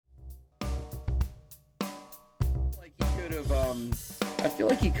could have. I feel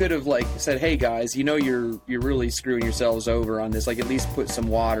like he could have like said, "Hey guys, you know you're really screwing yourselves over on this. Like at least put some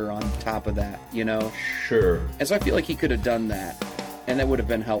water on top of that, you know." Sure. And so I feel like he could have done that, and that would have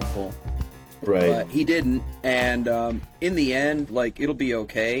been helpful. Right. But he didn't, and in the end, like it'll be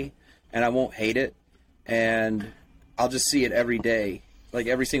okay, and I won't hate it, and I'll just see it every day, like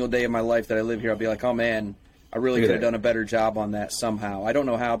every single day of my life that I live here. I'll be like, "Oh man, I really could have done a better job on that somehow. I don't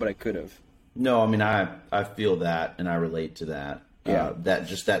know how, but I could have." No, I mean I feel that, and I relate to that. Yeah,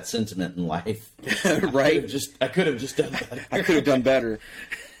 that sentiment in life, right? I could have just done better. I could have done better.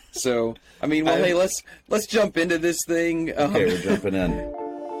 So, I mean, well, hey, let's jump into this thing. Okay, we're jumping in.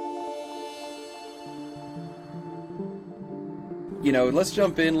 You know, let's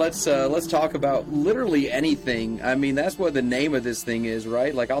jump in. Let's talk about literally anything. I mean, that's what the name of this thing is,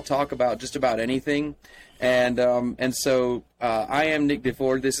 right? Like, I'll talk about just about anything. And so I am Nick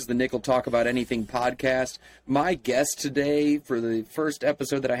DeFord. This is the Nick will Talk About Anything podcast. My guest today for the first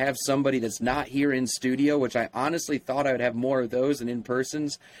episode that I have somebody that's not here in studio, which I honestly thought I would have more of those than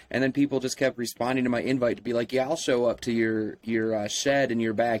in-persons. And then people just kept responding to my invite to be like, yeah, I'll show up to your shed in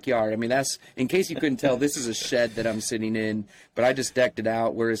your backyard. I mean, that's, in case you couldn't tell, this is a shed that I'm sitting in, but I just decked it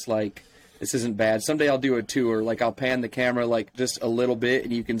out where it's like, this isn't bad. Someday I'll do a tour. Like, I'll pan the camera, like, just a little bit,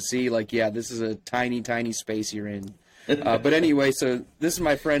 and you can see, like, yeah, this is a tiny, tiny space you're in. But anyway, so this is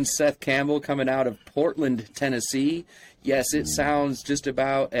my friend Seth Campbell coming out of Portland, Tennessee. Yes, it sounds just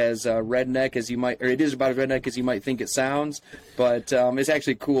about as redneck as you might, or it is about as redneck as you might think it sounds, but it's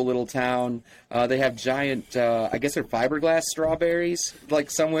actually a cool little town. They have giant, I guess they're fiberglass strawberries,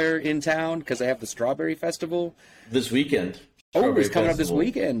 like, somewhere in town, because they have the Strawberry Festival. This weekend. Oh, it's coming up this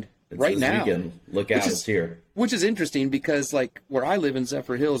weekend. Right now. Weekend. Look out, it's here. Which is interesting because, like, where I live in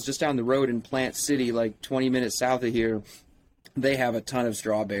Zephyr Hills, just down the road in Plant City, like 20 minutes south of here, they have a ton of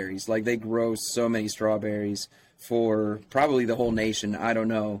strawberries. Like, they grow so many strawberries for probably the whole nation. I don't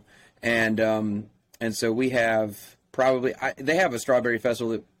know. And so we have probably, they have a strawberry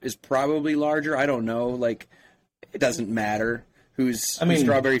festival that is probably larger. I don't know. Like, it doesn't matter whose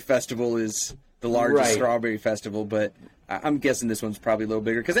strawberry festival is the largest strawberry festival, but I'm guessing this one's probably a little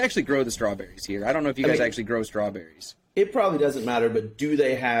bigger because they actually grow the strawberries here. I don't know if you guys actually grow strawberries. It probably doesn't matter, but do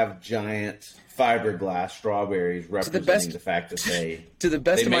they have giant fiberglass strawberries representing the fact that they... To the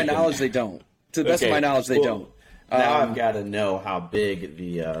best of my knowledge, they don't. To the best of my knowledge, they don't. Now I've got to know how big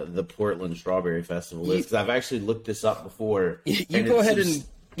the Portland Strawberry Festival is because I've actually looked this up before. You go ahead and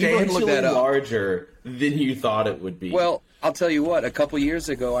look that up. Larger than you thought it would be. Well, I'll tell you what. A couple years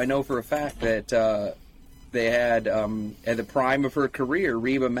ago, I know for a fact that they had, at the prime of her career,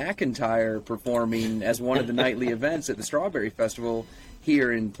 Reba McEntire performing as one of the nightly events at the Strawberry Festival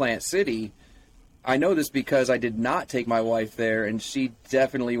here in Plant City. I know this because I did not take my wife there, and she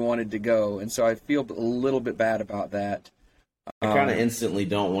definitely wanted to go, and so I feel a little bit bad about that. I kind of instantly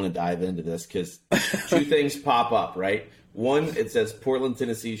don't want to dive into this because two things pop up, right? One, it says Portland,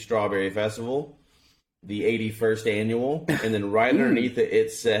 Tennessee Strawberry Festival, the 81st annual, and then right underneath it,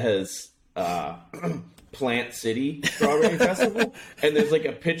 it says Plant City Strawberry Festival, and there's like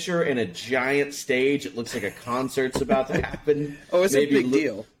a picture and a giant stage. It looks like a concert's about to happen. Oh, it's maybe a big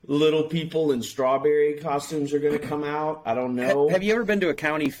deal. Little people in strawberry costumes are going to come out. I don't know. Have you ever been to a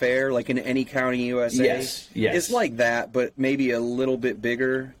county fair, like in any county in USA? Yes. It's like that, but maybe a little bit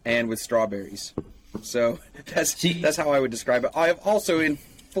bigger and with strawberries. So that's how I would describe it. I have also, in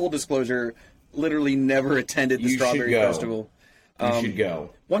full disclosure, literally never attended the Strawberry Festival. You should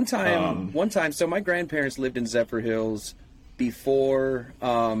go. One time, so my grandparents lived in Zephyr Hills before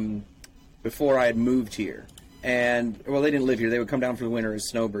I had moved here. And, well, they didn't live here. They would come down for the winter as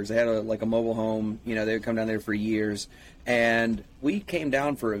snowbirds. They had a mobile home. You know, they would come down there for years. And we came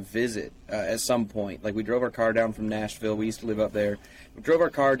down for a visit at some point. Like, we drove our car down from Nashville. We used to live up there. We drove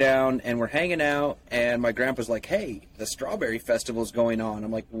our car down, and we're hanging out. And my grandpa's like, hey, the Strawberry Festival's going on.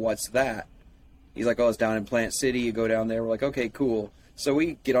 I'm like, what's that? He's like, oh, it's down in Plant City. You go down there. We're like, okay, cool. So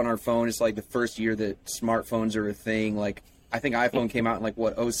we get on our phone. It's like the first year that smartphones are a thing. Like, I think iPhone came out in like,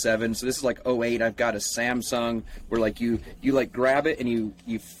 07. So this is like 08. I've got a Samsung where like you like grab it and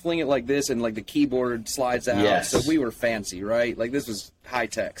you fling it like this and like the keyboard slides out. Yes. So we were fancy, right? Like this was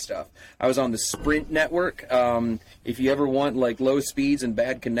high-tech stuff. I was on the Sprint network. If you ever want like low speeds and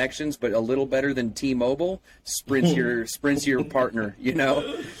bad connections, but a little better than T-Mobile, Sprint's your partner, you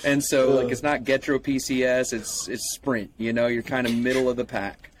know? And so like it's not Getro PCS, it's Sprint, you know? You're kind of middle of the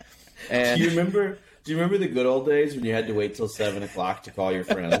pack. And Do you remember the good old days when you had to wait till 7 o'clock to call your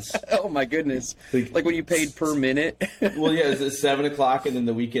friends? Oh my goodness! Like when you paid per minute. Well, yeah, it was at 7 o'clock, and then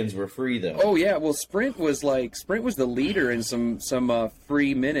the weekends were free though. Oh yeah, well Sprint was the leader in some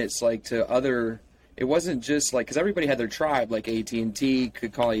free minutes, like to other. it wasn't just like, because everybody had their tribe, like AT&T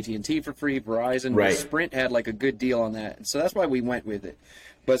could call AT&T for free, Verizon, Right. Sprint had like a good deal on that. So that's why we went with it.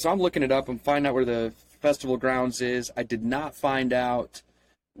 But so I'm looking it up and find out where the festival grounds is. I did not find out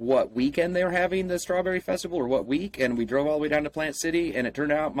what weekend they were having the Strawberry Festival or what week, and we drove all the way down to Plant City, and it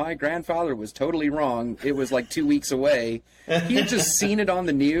turned out my grandfather was totally wrong. It was like 2 weeks away. He had just seen it on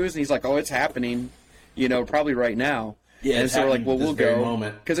the news, and he's like, oh, it's happening, probably right now. Yeah, and it's so we're like, happening well, we'll this very go,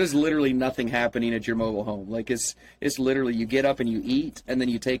 moment. because there's literally nothing happening at your mobile home. Like, it's literally, you get up and you eat, and then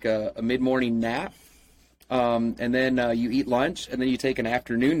you take a mid-morning nap, and then you eat lunch, and then you take an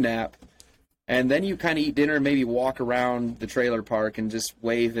afternoon nap, and then you kind of eat dinner and maybe walk around the trailer park and just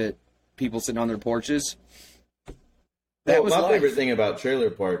wave at people sitting on their porches. That was my life. favorite thing about trailer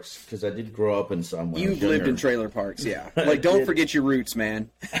parks, because I did grow up in some. You've lived in trailer parks, yeah. Like, don't forget your roots, man.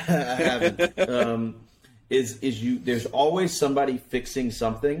 I haven't. There's always somebody fixing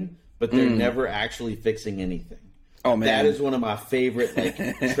something, but they're never actually fixing anything. Oh, man. That is one of my favorite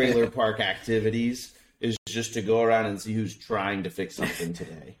trailer park activities, is just to go around and see who's trying to fix something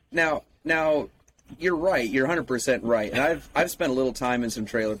today. Now, you're right. You're 100% right. And I've spent a little time in some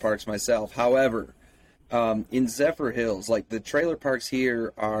trailer parks myself. However, in Zephyr Hills, like the trailer parks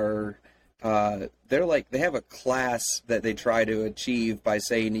here are, they have a class that they try to achieve by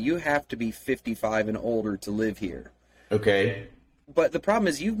saying you have to be 55 and older to live here. Okay. But the problem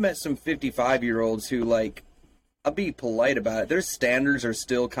is you've met some 55-year-olds who, like, I'll be polite about it, their standards are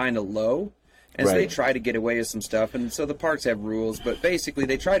still kind of low. And so they try to get away with some stuff, and so the parks have rules, but basically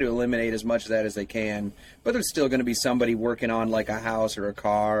they try to eliminate as much of that as they can. But there's still going to be somebody working on like a house or a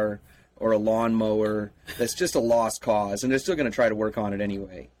car or a lawnmower that's just a lost cause, and they're still going to try to work on it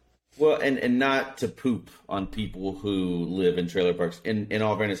anyway. Well, and not to poop on people who live in trailer parks. In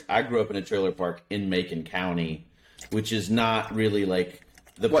all fairness, I grew up in a trailer park in Macon County, which is not really like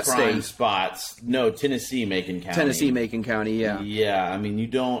the What prime state? spots. No, Tennessee, Macon County. Tennessee, Macon County, yeah. Yeah, I mean, you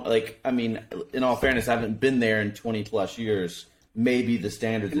don't, in all fairness, I haven't been there in 20-plus years. Maybe the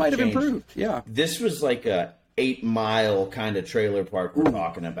standards It might have changed. improved, yeah. This was like a 8-mile kind of trailer park we're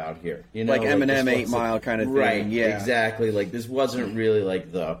talking about here. Like M&M 8 Mile kind of thing, right, yeah. Exactly. Like, this wasn't really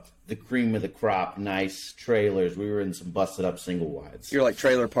like the cream of the crop, nice trailers. We were in some busted-up single-wides. You're like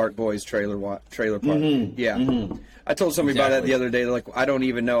Trailer Park Boys, Trailer Park. Yeah. I told somebody about that the other day. They're like, I don't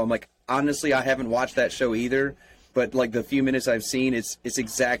even know. I'm like, honestly, I haven't watched that show either. But like the few minutes I've seen, it's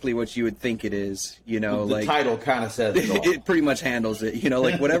exactly what you would think it is. The title kind of says it all. It pretty much handles it.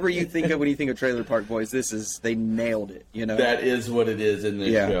 Like whatever you think of when you think of Trailer Park Boys, they nailed it. That is what it is in this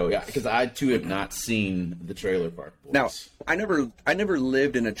Yeah. show. Yeah, because I too have not seen the Trailer Park Boys. Now, I never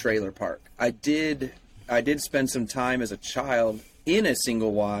lived in a trailer park. I did spend some time as a child in a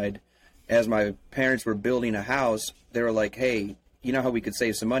single wide. As my parents were building a house, they were like, hey, you know how we could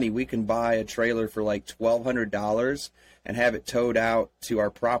save some money? We can buy a trailer for like $1,200 and have it towed out to our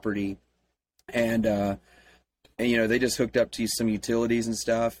property. And they just hooked up to some utilities and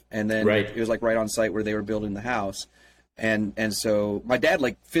stuff. And then it was like right on site where they were building the house. And so my dad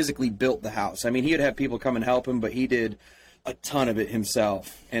like physically built the house. I mean, he would have people come and help him, but he did a ton of it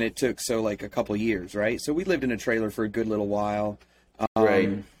himself. And it took like a couple years, right? So we lived in a trailer for a good little while.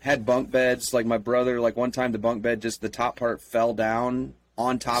 Had bunk beds. Like my brother, like one time the bunk bed, just the top part fell down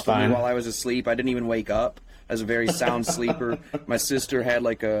on top of me while I was asleep. I didn't even wake up. I was a very sound sleeper. My sister had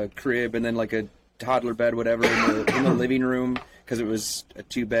like a crib and then like a toddler bed, whatever, in the living room because it was a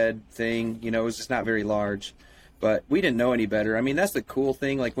 2-bed thing. It was just not very large. But we didn't know any better. I mean, that's the cool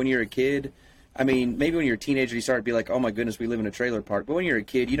thing. Like when you're a kid, I mean, maybe when you're a teenager, you start to be like, oh my goodness, we live in a trailer park. But when you're a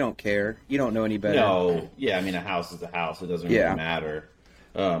kid, you don't care. You don't know any better. No. Yeah, I mean, a house is a house. It doesn't really matter.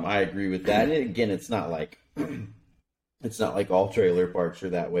 I agree with that. And again, it's not like all trailer parks are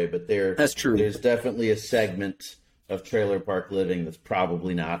that way, but that's true. There's definitely a segment of trailer park living that's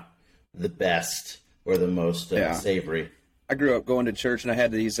probably not the best or the most savory. I grew up going to church, and I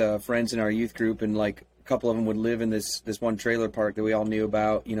had these friends in our youth group, and like a couple of them would live in this one trailer park that we all knew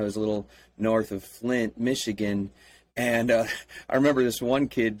about. It was a little north of Flint, Michigan. And I remember this one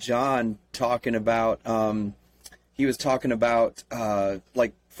kid, John, talking about he was talking about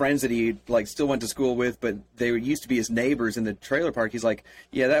like friends that he like still went to school with, but they used to be his neighbors in the trailer park. He's like,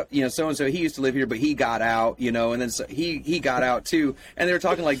 yeah, that so and so, he used to live here, but he got out, and then so he got out too. And they were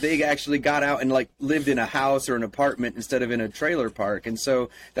talking like they actually got out and like lived in a house or an apartment instead of in a trailer park. And so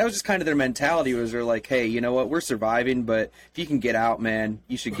that was just kind of their mentality. Was they're like, hey, you know what, we're surviving, but if you can get out, man,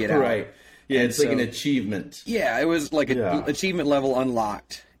 you should get out. Right. Yeah, it's like an achievement. Yeah, it was like an achievement level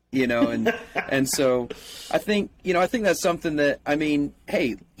unlocked. And so I think that's something that, I mean,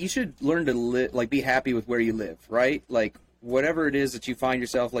 hey, you should learn to live, like be happy with where you live, right? Like whatever it is that you find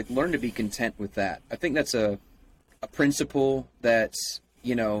yourself, like, learn to be content with that. I think that's a principle that's,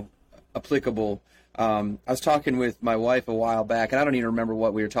 applicable. I was talking with my wife a while back, and I don't even remember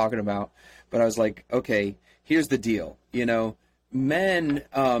what we were talking about, but I was like, okay, here's the deal. Men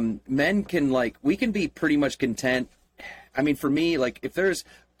can, like, we can be pretty much content. I mean, for me, like,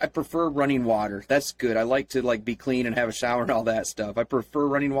 I prefer running water. That's good. I like to, like, be clean and have a shower and all that stuff. I prefer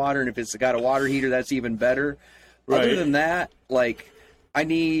running water, and if it's got a water heater, that's even better. Right. Other than that, like, I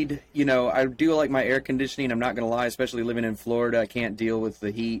need, I do like my air conditioning. I'm not going to lie, especially living in Florida. I can't deal with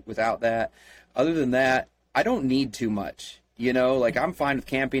the heat without that. Other than that, I don't need too much. Like, I'm fine with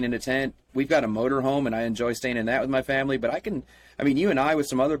camping in a tent. We've got a motorhome, and I enjoy staying in that with my family. But you and I, with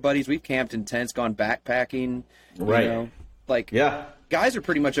some other buddies, we've camped in tents, gone backpacking. Right. Yeah. Guys are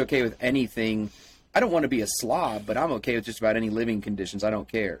pretty much okay with anything. I don't want to be a slob, but I'm okay with just about any living conditions. I don't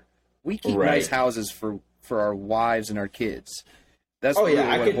care. We keep nice houses for our wives and our kids. That's what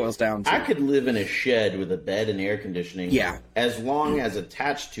it boils down to. I could live in a shed with a bed and air conditioning. Yeah. As long as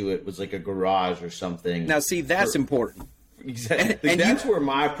attached to it was like a garage or something. Now, see, that's important. Exactly. And that's where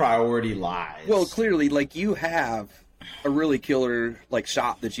my priority lies. Well, clearly, like, you have a really killer, like,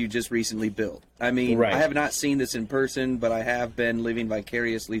 shop that you just recently built. I mean, I have not seen this in person, but I have been living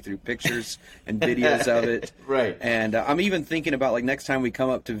vicariously through pictures and videos of it. Right. And I'm even thinking about, like, next time we come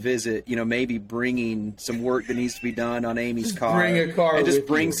up to visit, maybe bringing some work that needs to be done on Amy's car. Bring a car and just with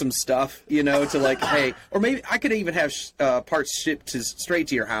bring you. some stuff, to, like, hey, or maybe I could even have parts shipped straight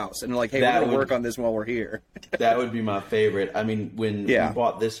to your house and, like, hey, we're going to work on this while we're here. That would be my favorite. I mean, when we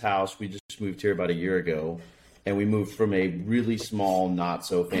bought this house, we just moved here about a year ago. And we moved from a really small, not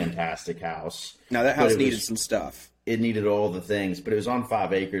so fantastic house. Now, that house needed some stuff. It needed all the things, but it was on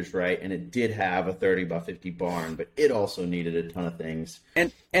 5 acres, right? And it did have a 30 by 50 barn, but it also needed a ton of things.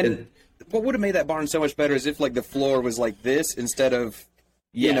 And what would have made that barn so much better is if, like, the floor was like this instead of,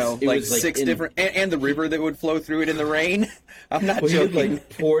 like 6 different... And the river that would flow through it in the rain. I'm not joking.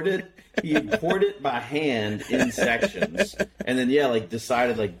 He poured it by hand in sections, and then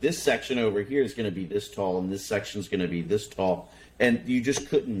decided like this section over here is going to be this tall, and this section is going to be this tall, and you just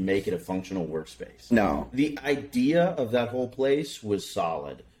couldn't make it a functional workspace. No, the idea of that whole place was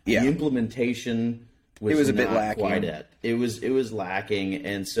solid. Yeah. The implementation was a bit lacking. Quite it was lacking,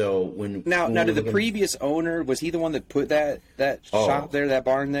 and so when did the previous owner, was he the one that put that shop there, that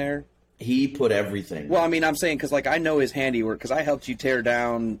barn there? He put everything. Well, I mean, I'm saying because, like, I know his handiwork because I helped you tear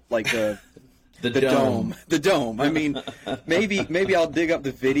down, like, the dome. The dome. I mean, maybe I'll dig up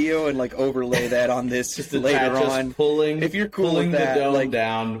the video and, like, overlay that on this just later on. If you're cool with that, the dome, like,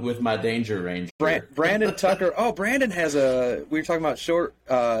 down with my Danger Ranger. Brandon Tucker. Oh, Brandon has we were talking about short,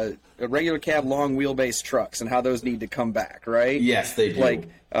 regular cab, long wheelbase trucks and how those need to come back, right? Yes, they do. Like,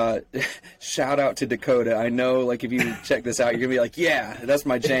 shout out to Dakota. I know, like, if you check this out, you're gonna be like, yeah, that's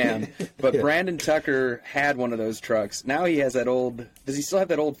my jam. But Brandon Tucker had one of those trucks. Now he has that old. Does he still have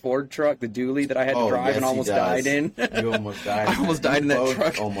that old Ford truck, the dually that I had to drive and almost died in? You almost died. I almost died in that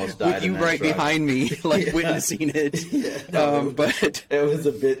truck. Almost died with you right truck. Behind me, like witnessing it. But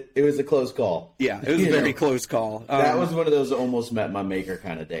it was a close call. Yeah, it was a very close call. That was one of those almost met my maker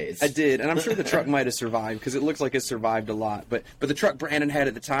kind of days. I did, and I'm sure the truck might have survived because it looks like it survived a lot. But the truck Brandon had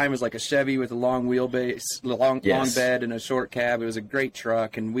at the time was like a Chevy with a long wheelbase, long bed, and a short cab. It was a great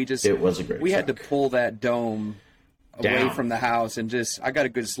truck, and it was a great truck. Had to pull that dome away from the house, and I got a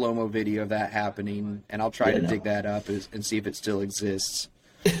good slow-mo video of that happening, and I'll try to dig that up and see if it still exists.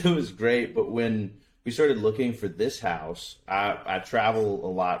 It was great, but when we started looking for this house, I travel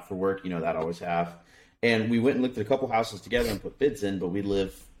a lot for work, that I always have, and we went and looked at a couple houses together and put bids in, but we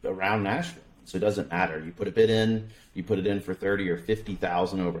live around Nashville. So it doesn't matter. You put a bid in, you put it in for 30 or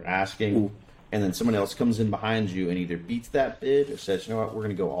 50,000 over asking, and then someone else comes in behind you and either beats that bid or says, you know what, we're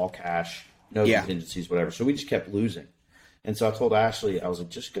going to go all cash, no contingencies, whatever. So we just kept losing. And so I told Ashley, I was like,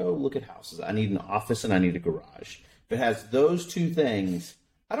 just go look at houses. I need an office and I need a garage. If it has those two things,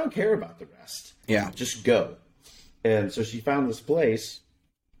 I don't care about the rest. Yeah. Just go. And so she found this place,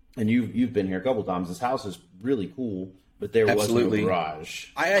 and you've been here a couple times. This house is really cool. But there wasn't a garage.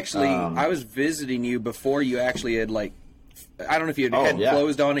 I was visiting you before you actually had, like, I don't know if you hadn't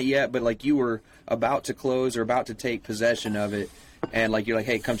closed on it yet, but, like, you were about to close or about to take possession of it. And, like, you're like,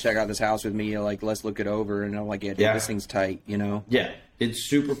 hey, come check out this house with me. Like, let's look it over. And I'm like, dude, this thing's tight, Yeah, it's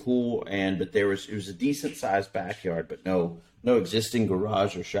super cool. But it was a decent-sized backyard, but no existing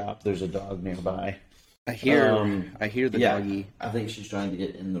garage or shop. There's a dog nearby. I hear the doggy. I think she's trying to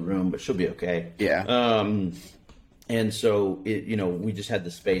get in the room, but she'll be okay. Yeah. And so, we just had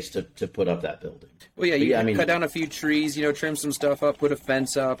the space to put up that building. Well, yeah, you cut down a few trees, trim some stuff up, put a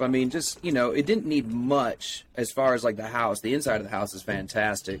fence up. I mean, just, it didn't need much as far as, like, the house. The inside of the house is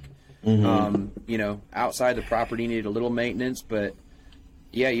fantastic. Outside the property needed a little maintenance, but,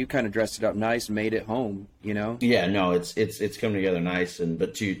 yeah, you kind of dressed it up nice and made it home, Yeah, no, it's come together nice.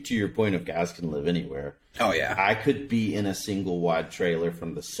 But to your point of guys can live anywhere. Oh, yeah. I could be in a single wide trailer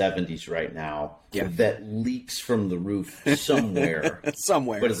from the 70s right now that leaks from the roof somewhere.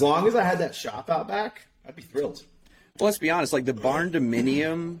 Somewhere. But as long as I had that shop out back, I'd be thrilled. Well, let's be honest, like the barn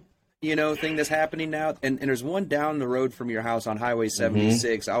dominium, thing that's happening now, and there's one down the road from your house on Highway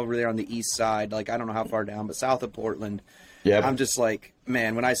 76, over there on the east side, like I don't know how far down, but south of Portland. Yeah. I'm just like,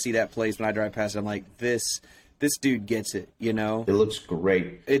 man, when I see that place, when I drive past it, I'm like, this dude gets it, It looks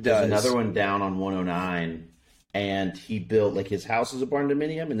great. It does. There's another one down on 109, and he built, like, his house is a barn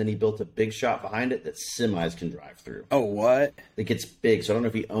dominium, and then he built a big shop behind it that semis can drive through. Oh, what? It gets big, so I don't know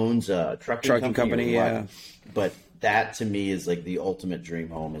if he owns a trucking company yeah. But that, to me, is, like, the ultimate dream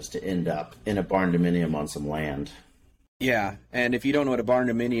home, is to end up in a barn dominium on some land. Yeah, and if you don't know what a barn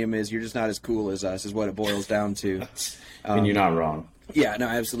dominium is, you're just not as cool as us, is what it boils down to. And you're not wrong. Yeah, no,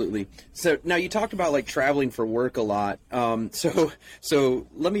 absolutely. So now you talked about like traveling for work a lot. So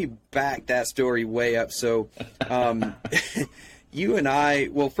let me back that story way up. So, you and I,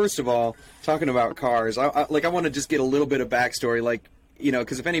 well, first of all, talking about cars, I want to just get a little bit of backstory, like,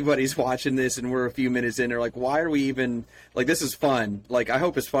 because if anybody's watching this and we're a few minutes in, they're like, why are we even, like, this is fun. Like, I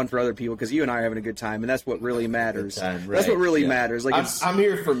hope it's fun for other people because you and I are having a good time, and that's what really matters. Time, right. That's what really matters. Like, I'm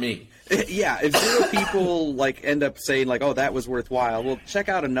here for me. Yeah, if zero people, like, end up saying, like, oh, that was worthwhile, well, check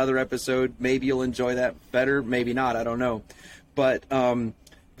out another episode. Maybe you'll enjoy that better. Maybe not. I don't know. But,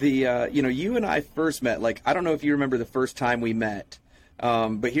 you and I first met, like, I don't know if you remember the first time we met,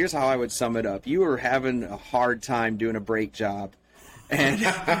 but here's how I would sum it up. You were having a hard time doing a brake job. And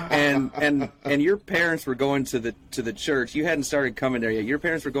your parents were going to the church. You hadn't started coming there yet. Your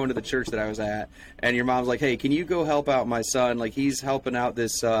parents were going to the church that I was at, and your mom's like, "Hey, can you go help out my son? Like, he's helping out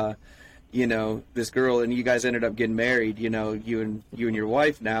this, this girl." And you guys ended up getting married. You and your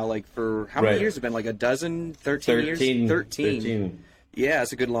wife now. Like, for how many years have it been? Like a dozen, 13 years? 13. Yeah,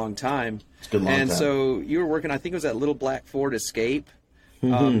 it's a good long time. It's a good long time. And so you were working. I think it was that little black Ford Escape.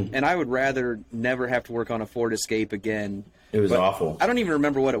 And I would rather never have to work on a Ford Escape again. It was awful. I don't even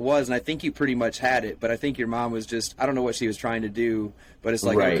remember what it was, and I think you pretty much had it, but I think your mom was just, I don't know what she was trying to do, but it's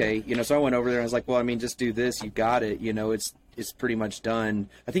like, okay, so I went over there and I was like, well, I mean, just do this, you got it, it's pretty much done.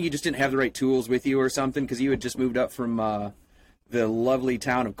 I think you just didn't have the right tools with you or something, because you had just moved up from the lovely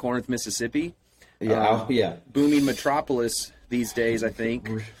town of Corinth, Mississippi. Yeah, booming metropolis these days, I think.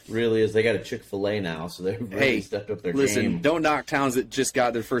 Really is. They got a Chick-fil-A now, so they've really stepped up their game. Listen, don't knock towns that just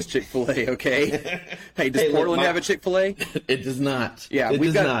got their first Chick-fil-A, okay? Hey, does Portland have a Chick-fil-A? It does not. Yeah,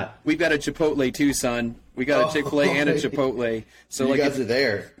 we've got a Chipotle too, son. We got a Chick-fil-A and a Chipotle. So you guys are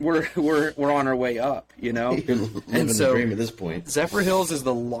there. We're on our way up, You're living the dream at this point. Zephyr Hills is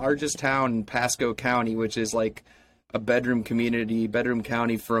the largest town in Pasco County, which is like a bedroom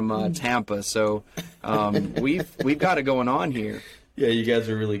county from Tampa. So we've got it going on here. Yeah, you guys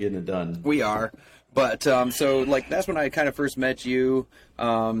are really getting it done. We are. But so like that's when I kind of first met you,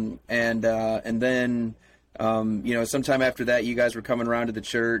 and then sometime after that you guys were coming around to the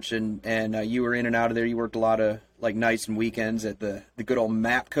church, and you were in and out of there. You worked a lot of like nights and weekends at the good old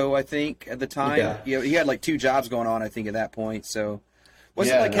Mapco, I think, at the time. Yeah. You had like 2 jobs going on, I think, at that point. So what's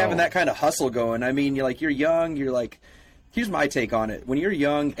it like having that kind of hustle going? I mean, you're young. You're like, here's my take on it. When you're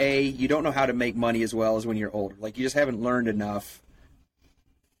young, you don't know how to make money as well as when you're older. Like, you just haven't learned enough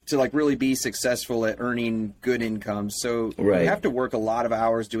to like really be successful at earning good income. So you have to work a lot of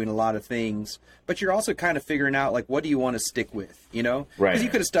hours doing a lot of things, but you're also kind of figuring out like, what do you want to stick with, Right. Because you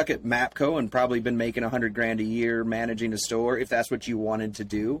could have stuck at Mapco and probably been making $100,000 a year managing a store if that's what you wanted to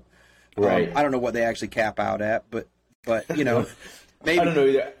do. Right. I don't know what they actually cap out at, but maybe. I don't know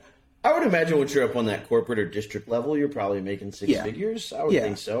either. I would imagine once you're up on that corporate or district level, you're probably making 6 figures. I would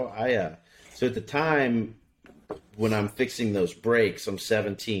think so. So at the time when I'm fixing those brakes, I'm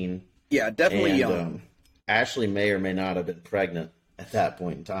 17. Yeah, definitely young. Ashley may or may not have been pregnant at that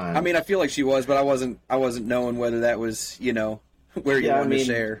point in time. I mean, I feel like she was, but I wasn't knowing whether that was, where you wanted to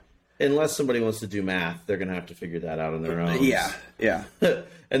share. Unless somebody wants to do math, they're going to have to figure that out on their own. Yeah.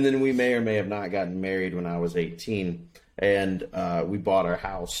 And then we may or may have not gotten married when I was 18. And we bought our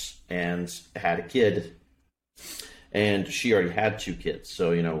house and had a kid. And she already had 2 kids.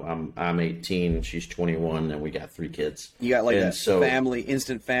 So, I'm 18 and she's 21 and we got 3 kids. You got like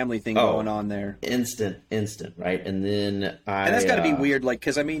instant family thing going on there. Instant, right? And then and that's got to be weird, like,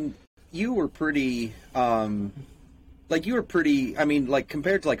 because, I mean, you were pretty, like you were pretty, I mean, like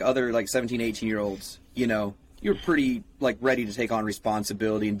compared to like other like 17, 18-year-olds, you know, you're pretty like ready to take on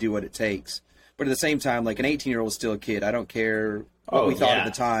responsibility and do what it takes. But at the same time, like an 18-year-old is still a kid. I don't care what we thought at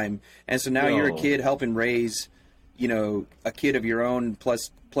the time. And so now you're a kid helping raise, you know, a kid of your own plus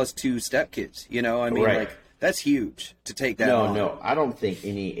 2 stepkids, you know? I mean, like that's huge to take that on. No, I don't think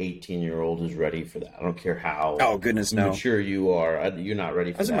any 18-year-old is ready for that. I don't care how mature you are. You're not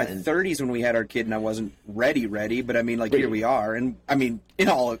ready for that. I was in my 30s when we had our kid, and I wasn't ready. But I mean, like, here we are. And I mean, in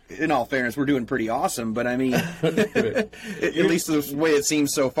all fairness, we're doing pretty awesome. But I mean, at least the way it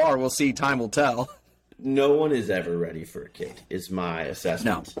seems so far, we'll see. Time will tell. No one is ever ready for a kid, is my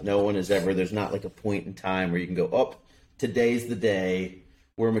assessment. No one is ever. There's not like a point in time where you can go, oh, today's the day.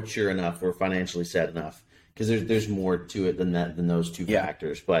 We're mature enough. We're financially set enough. Because there's more to it than that, than those two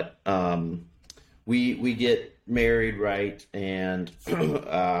factors. But we get married, right? And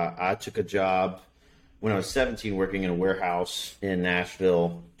I took a job when I was 17 working in a warehouse in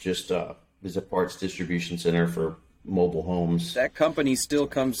Nashville, just as a parts distribution center for mobile homes. That company still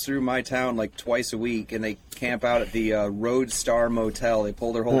comes through my town like twice a week, and they camp out at the Road Star Motel. They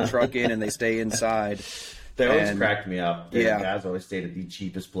pull their whole truck in and they stay inside. They always cracked me up. The guys always stayed at the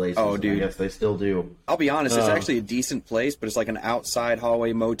cheapest places. Oh, dude. I guess they still do. I'll be honest, it's actually a decent place, but it's like an outside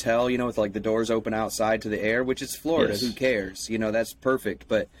hallway motel, you know, with like the doors open outside to the air, which is Florida. Yes. Who cares? You know, that's perfect.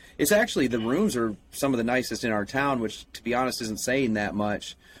 But it's actually, the rooms are some of the nicest in our town, which, to be honest, isn't saying that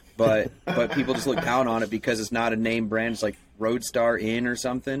much. But people just look down on it because it's not a name brand. It's like Roadstar Inn or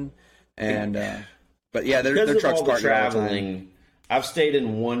something. And, but yeah, their trucks parked all the time. I've stayed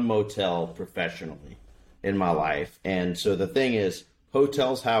in one motel professionally in my life. And so the thing is,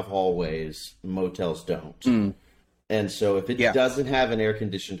 hotels have hallways, motels don't. And so if it doesn't have an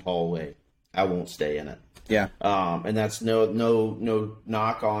air-conditioned hallway, I won't stay in it. Yeah. And that's no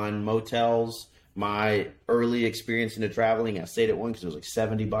knock on motels. My early experience into traveling, I stayed at one because it was like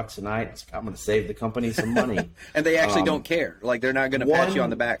 $70 a night. It's like, I'm going to save the company some money. And they actually don't care. Like, they're not going to pat you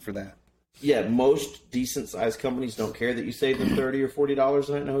on the back for that. Yeah, most decent-sized companies don't care that you save them $30 or $40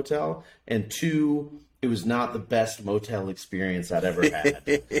 a night in a hotel. And 2, it was not the best motel experience I'd ever had.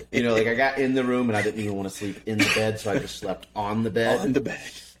 You know, like I got in the room and I didn't even want to sleep in the bed, so I just slept on the bed. On the bed.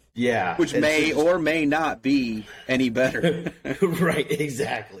 Yeah. Which may or may not be any better. Right,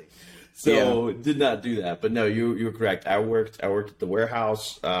 exactly. So did not do that. But no, you were correct. I worked at the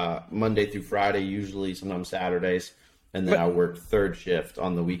warehouse Monday through Friday, usually, sometimes Saturdays. And then I worked third shift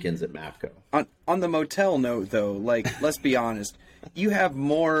on the weekends at MAPCO. On the motel note, though, like, let's be honest, you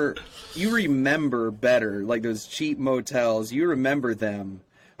remember better, like those cheap motels, you remember them.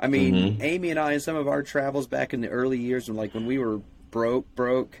 I mean, Amy and I, in some of our travels back in the early years, when we were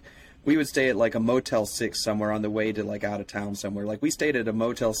broke, we would stay at like a Motel 6 somewhere on the way to like out of town somewhere. Like we stayed at a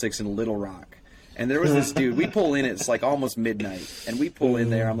Motel 6 in Little Rock. And there was this dude, we pull in, it's like almost midnight, and we pull in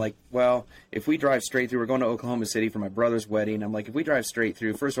there. I'm like, well, if we drive straight through, we're going to Oklahoma City for my brother's wedding. I'm like, if we drive straight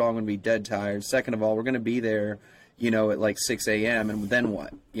through, first of all, I'm going to be dead tired. Second of all, we're going to be there, you know, at like 6 a.m., and then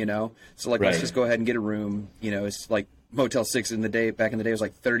what, you know? So, like, let's just go ahead and get a room. You know, it's like Motel 6 back in the day was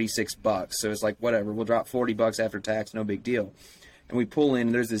like $36. So it's like, whatever, we'll drop $40 after tax, no big deal. And we pull in,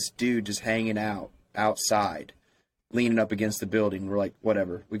 and there's this dude just hanging out outside, leaning up against the building. We're like,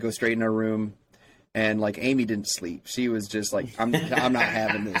 whatever. We go straight in our room. And like Amy didn't sleep. She was just like, I'm not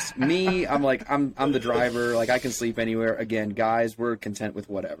having this. Me, I'm like, I'm the driver. Like I can sleep anywhere. Again, guys, we're content with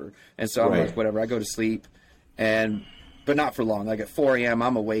whatever. And so I'm like, whatever. I go to sleep, but not for long. Like at 4 a.m.,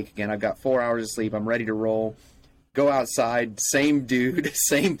 I'm awake again. I've got 4 hours of sleep. I'm ready to roll. Go outside, same dude,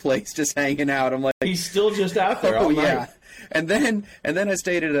 same place, just hanging out. I'm like, he's still just out there all night. Yeah. And then I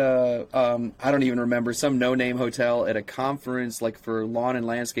stayed at I don't even remember, some no-name hotel at a conference like for lawn and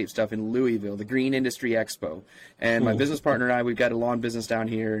landscape stuff in Louisville, the Green Industry Expo. And my business partner and I, we've got a lawn business down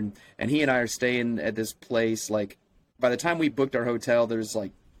here, and he and I are staying at this place. Like by the time we booked our hotel, there's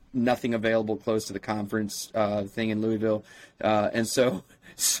like nothing available close to the conference thing in Louisville. And so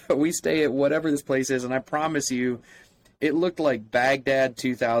we stay at whatever this place is, and I promise you, it looked like Baghdad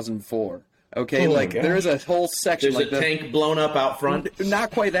 2004. Okay, there is a whole section. There's a tank blown up out front.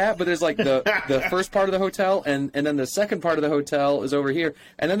 Not quite that, but there's like the first part of the hotel, and then the second part of the hotel is over here.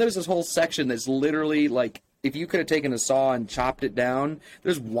 And then there's this whole section that's literally like, if you could have taken a saw and chopped it down,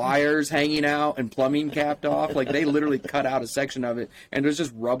 there's wires hanging out and plumbing capped off. Like they literally cut out a section of it, and there's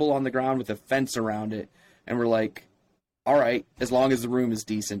just rubble on the ground with a fence around it. And we're like, all right, as long as the room is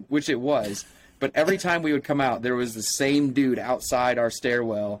decent, which it was. But every time we would come out, there was the same dude outside our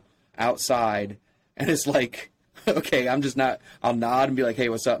stairwell, outside, and it's like, okay, I'll nod and be like, hey,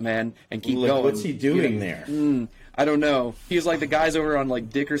 what's up, man, and keep going. What's he doing there? I don't know. He was like the guys over on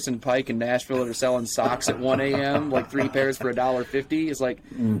like Dickerson Pike in Nashville that are selling socks at 1 a.m., like 3 pairs for $1.50. It's like,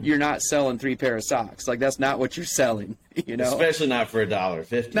 you're not selling 3 pair of socks. Like, that's not what you're selling, you know? Especially not for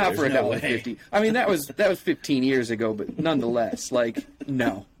 $1.50. Not for $1.50. $1.50. I mean, that was 15 years ago, but nonetheless, like,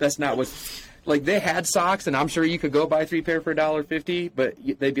 no, that's not what. Like, they had socks, and I'm sure you could go buy 3 pair for $1.50, but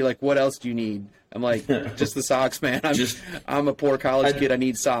they'd be like, what else do you need? I'm like, just the socks, man. I'm a poor college kid. I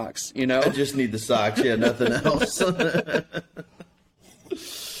need socks, you know? I just need the socks. Yeah, nothing else.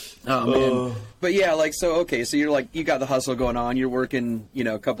 Oh, man. But yeah, like, so, okay, so you're like, you got the hustle going on. You're working, you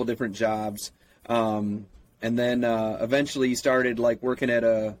know, a couple different jobs. And then eventually you started, like, working at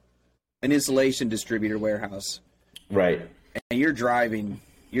an insulation distributor warehouse. Right. And you're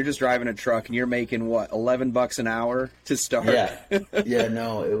just driving a truck, and you're making, what, $11 an hour to start? Yeah. Yeah,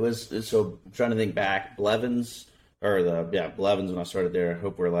 no, it was, so I'm trying to think back. Blevins when I started there. I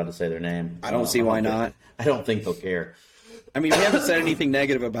hope we're allowed to say their name. I don't see why not. I don't think they'll care. I mean, we haven't said anything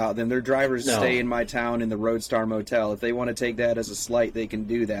negative about them. Their drivers No. stay in my town in the Roadstar Motel. If they want to take that as a slight, they can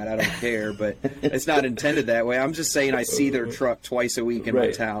do that. I don't care, but it's not intended that way. I'm just saying I see their truck twice a week in my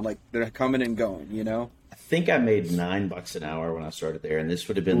Right. town. Like, they're coming and going, you know? I think I made $9 an hour when I started there, and this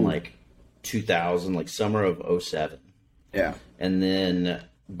would have been like 2000, like summer of '07. Yeah. And then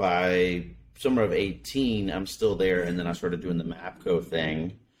by summer of 18, I'm still there, and then I started doing the MAPCO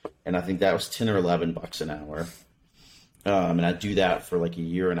thing, and I think that was 10 or $11 an hour. And I do that for like a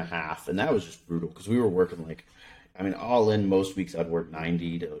year and a half, and that was just brutal because we were working like, I mean, all in, most weeks I'd work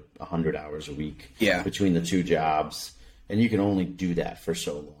 90 to 100 hours a week between the two jobs, and you can only do that for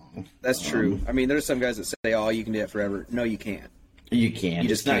so long. That's true. I mean, there's some guys that say, "Oh, you can do that forever." No, you can't. You can't. You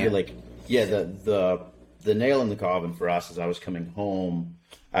just It's not can't. like, yeah, the nail in the coffin for us is I was coming home.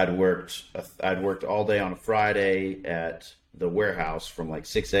 I'd worked all day on a Friday at the warehouse from like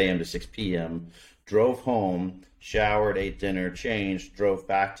 6 a.m. to 6 p.m. Drove home, showered, ate dinner, changed, drove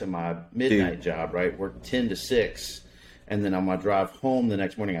back to my midnight job, right? Worked 10 to 6. And then on my drive home the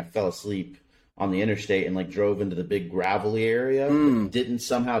next morning, I fell asleep on the interstate and like drove into the big gravelly area. But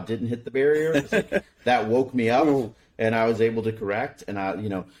didn't hit the barrier. It's like, that woke me up. And I was able to correct, and I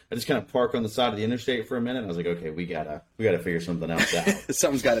just kind of parked on the side of the interstate for a minute. And I was like, okay, we gotta figure something else out.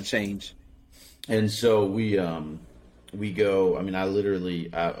 Something's got to change. And so we go. I mean, I literally,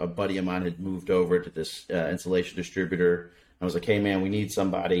 a buddy of mine had moved over to this insulation distributor. I was like, hey man, we need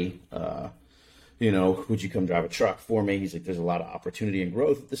somebody. Would you come drive a truck for me? He's like, there's a lot of opportunity and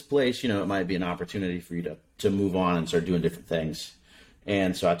growth at this place. You know, it might be an opportunity for you to move on and start doing different things.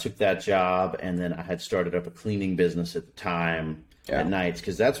 And so I took that job, and then I had started up a cleaning business at the time at nights,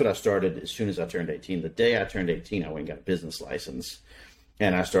 because that's what I started as soon as I turned 18. The day I turned 18, I went and got a business license,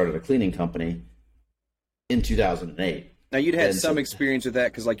 and I started a cleaning company in 2008. Now, you'd had some experience with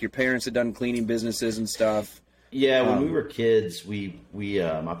that because, like, your parents had done cleaning businesses and stuff. Yeah, when we were kids, we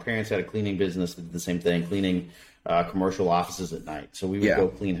my parents had a cleaning business that did the same thing, cleaning commercial offices at night. So we would go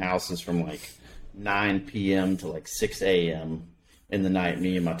clean houses from like 9 p.m. to like 6 a.m. in the night,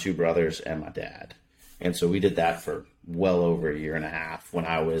 me and my two brothers and my dad. And so we did that for well over a year and a half when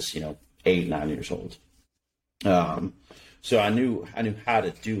I was, 8, 9 years old. So I knew how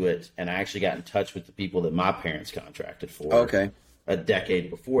to do it, and I actually got in touch with the people that my parents contracted for a decade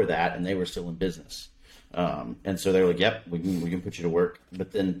before that, and they were still in business. And so they were like, yep, we can put you to work.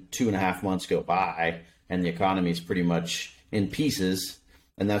 But then 2.5 months go by, and the economy is pretty much in pieces,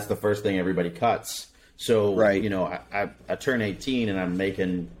 and that's the first thing everybody cuts. So, I turn 18 and I'm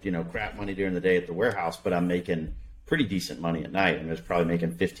making, crap money during the day at the warehouse, but I'm making pretty decent money at night. And I was probably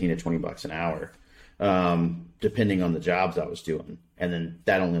making $15 to $20 an hour, depending on the jobs I was doing. And then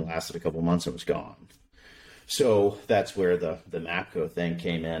that only lasted a couple months and was gone. So that's where the MAPCO thing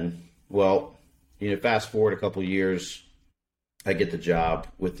came in. Well, fast forward a couple years, I get the job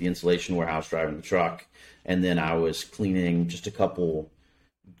with the insulation warehouse driving the truck. And then I was cleaning just a couple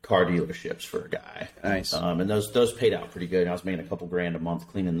car dealerships for a guy. Nice. And those paid out pretty good. I was making a couple grand a month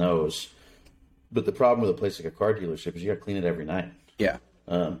cleaning those. But the problem with a place like a car dealership is you got to clean it every night. Yeah.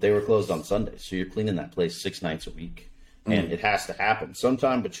 They were closed on Sundays, so you're cleaning that place 6 nights a week. And it has to happen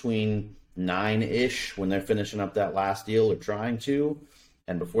sometime between 9-ish when they're finishing up that last deal or trying to,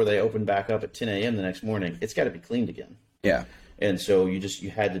 and before they open back up at 10 a.m. the next morning, it's got to be cleaned again. Yeah. And so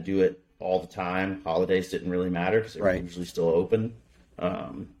you had to do it all the time. Holidays didn't really matter because they were usually still open.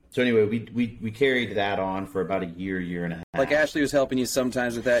 So anyway, we carried that on for about a year and a half. Like Ashley was helping you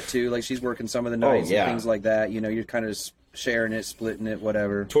sometimes with that too. Like she's working some of the nights and things like that. You're kind of sharing it, splitting it,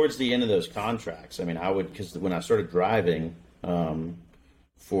 whatever. Towards the end of those contracts, I mean, because when I started driving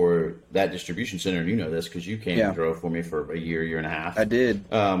for that distribution center, this because you came and drove for me for a year and a half. I did.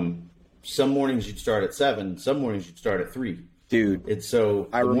 some mornings you'd start at 7, some mornings you'd start at 3. Dude, it's so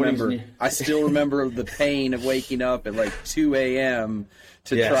I remember. I still remember the pain of waking up at like 2 a.m.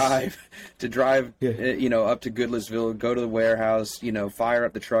 to drive, you know, up to Goodlettsville, go to the warehouse, you know, fire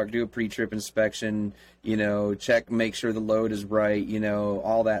up the truck, do a pre-trip inspection, you know, check, make sure the load is right, you know,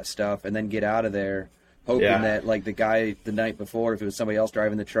 all that stuff, and then get out of there, hoping that like the guy the night before, if it was somebody else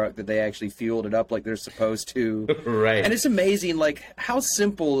driving the truck, that they actually fueled it up like they're supposed to. Right. And it's amazing, like how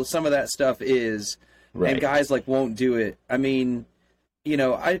simple some of that stuff is. Right. And guys like won't do it. I mean, you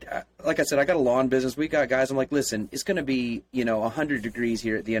know, I like I said, I got a lawn business. We got guys. I'm like, listen, it's going to be, you know, 100 degrees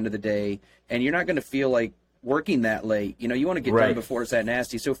here at the end of the day, and you're not going to feel like working that late. You know, you want to get done before it's that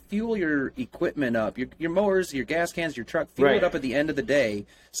nasty. So fuel your equipment up, your mowers, your gas cans, your truck. Fuel it up at the end of the day,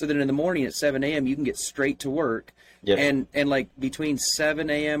 so that in the morning at 7 a.m. you can get straight to work. Yep. And like between 7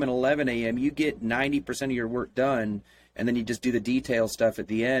 a.m. and 11 a.m. you get 90% of your work done. And then you just do the detail stuff at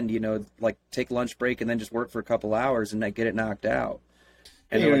the end, you know, like take lunch break and then just work for a couple hours and then get it knocked out.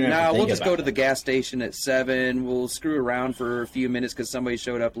 And they're like, nah, we'll just go to the gas station at 7. We'll screw around for a few minutes because somebody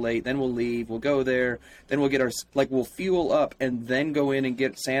showed up late. Then we'll leave. We'll go there. Then we'll get we'll fuel up and then go in and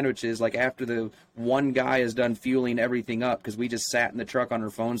get sandwiches like after the one guy is done fueling everything up because we just sat in the truck on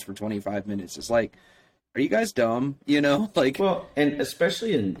our phones for 25 minutes. It's like, are you guys dumb? You know, like. Well, and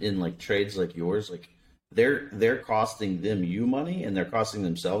especially in like trades like yours, like. They're costing you money and they're costing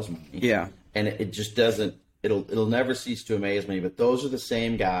themselves money. Yeah. And it just doesn't it'll never cease to amaze me. But those are the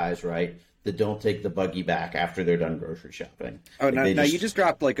same guys, right, that don't take the buggy back after they're done grocery shopping. Oh, like now you just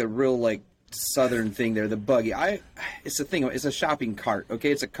dropped like a real like southern thing there. The buggy. It's a thing. It's a shopping cart.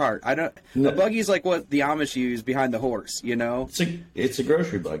 Okay, it's a cart. A buggy is like what the Amish use behind the horse. You know. It's a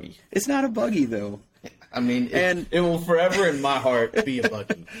grocery buggy. It's not a buggy though. I mean, it will forever in my heart be a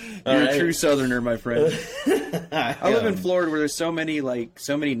buggy. You're a true Southerner, my friend. I live in Florida where there's so many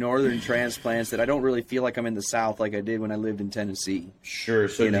northern transplants that I don't really feel like I'm in the South like I did when I lived in Tennessee. Sure.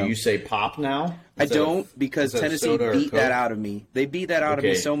 So do you say pop now? I don't, because Tennessee beat that out of me. They beat that out of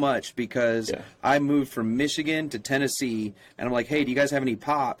me so much because I moved from Michigan to Tennessee, and I'm like, hey, do you guys have any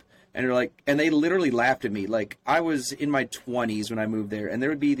pop? And they're like, and they literally laughed at me. Like, I was in my 20s when I moved there, and there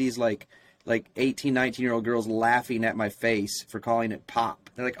would be these like 18, 19-year-old girls laughing at my face for calling it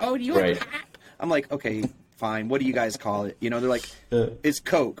pop. They're like, oh, do you like pop? I'm like, okay, fine. What do you guys call it? You know, they're like, it's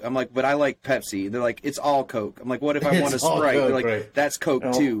Coke. I'm like, but I like Pepsi. They're like, it's all Coke. I'm like, what if I want a Sprite? They're like, that's Coke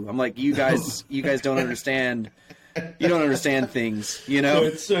too. I'm like, you guys don't understand. You don't understand things, you know? No,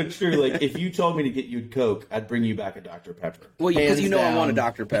 it's so true. Like, if you told me to get you Coke, I'd bring you back a Dr. Pepper. Well, because you know I want a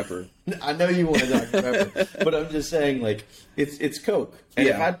Dr. Pepper. I know you want a Dr. Pepper. But I'm just saying, like, it's Coke. And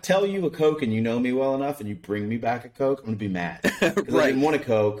if I tell you a Coke and you know me well enough and you bring me back a Coke, I'm going to be mad. Because I didn't want a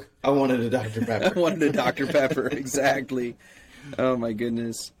Coke. I wanted a Dr. Pepper. I wanted a Dr. Pepper, exactly. Oh, my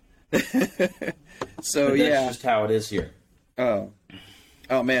goodness. So, that's just how it is here.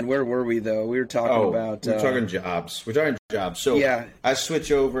 Oh, man, where were we, though? We were talking about... We're talking jobs. So I switch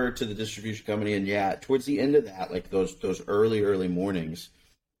over to the distribution company, and towards the end of that, like those early mornings,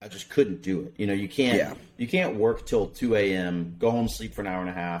 I just couldn't do it. You know, you can't work till 2 a.m., go home, sleep for an hour and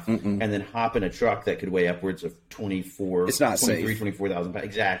a half, and then hop in a truck that could weigh upwards of 24,000 pounds.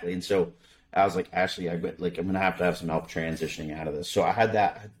 Exactly. And so I was like, Ashley, I'm going to have some help transitioning out of this. So I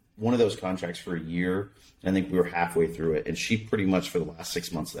had one of those contracts for a year. I think we were halfway through it, and she pretty much for the last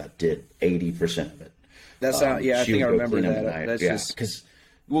 6 months of that did 80% of it. That's I think I remember that. That's just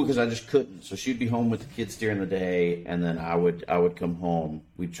because I just couldn't. So she'd be home with the kids during the day, and then I would come home.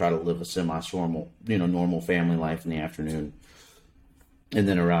 We'd try to live a normal family life in the afternoon, and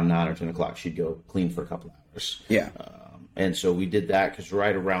then around 9 or 10 o'clock she'd go clean for a couple hours. Yeah. And so we did that because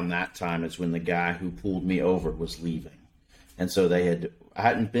right around that time is when the guy who pulled me over was leaving, and so I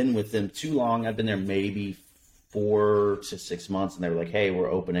hadn't been with them too long. I'd been there maybe 4 to 6 months, and they were like, hey,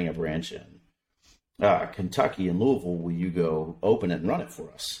 we're opening a branch in Kentucky and Louisville. Will you go open it and run it for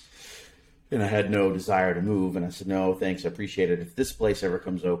us? And I had no desire to move, and I said, no, thanks, I appreciate it. If this place ever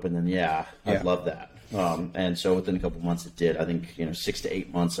comes open, then I'd love that. And so within a couple months it did. I think 6 to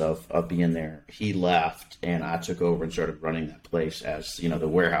 8 months of being there, he left, and I took over and started running that place as the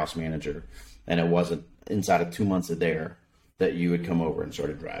warehouse manager. And it wasn't inside of 2 months of there that you would come over and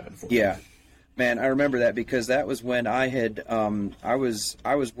started driving for me. Yeah. Man, I remember that because that was when I had I was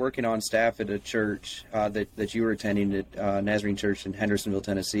working on staff at a church that you were attending at Nazarene Church in Hendersonville,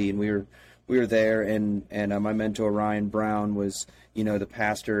 Tennessee, and we were there, and my mentor Ryan Brown was the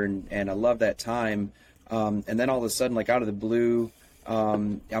pastor, and I loved that time. And then all of a sudden, like out of the blue,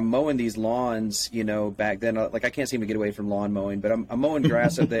 I'm mowing these lawns, back then. Like, I can't seem to get away from lawn mowing, but I'm mowing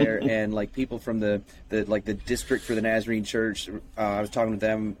grass up there, and like people from the district for the Nazarene Church, I was talking with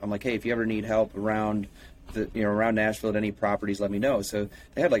them. I'm like, hey, if you ever need help around around Nashville at any properties, let me know. So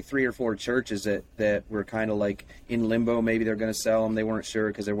they had like 3 or 4 churches that were kind of like in limbo. Maybe they're going to sell them. They weren't sure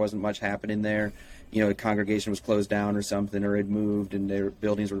because there wasn't much happening there. The congregation was closed down or something, or had moved, and their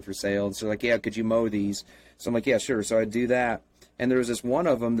buildings were for sale. And so like, yeah, could you mow these? So I'm like, yeah, sure. So I'd do that. And there was this one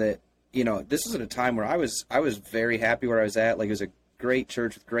of them that, this was at a time where I was very happy where I was at. Like, it was a great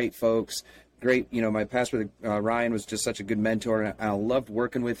church with great folks. Great, my pastor, Ryan, was just such a good mentor, and I loved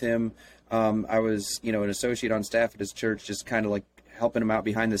working with him. I was, an associate on staff at his church, just kind of like helping him out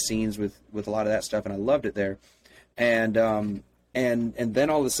behind the scenes with a lot of that stuff, and I loved it there. And then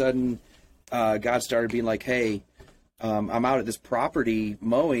all of a sudden, God started being like, hey, I'm out at this property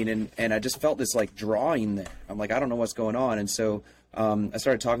mowing, and I just felt this like drawing there. I'm like, I don't know what's going on. And so I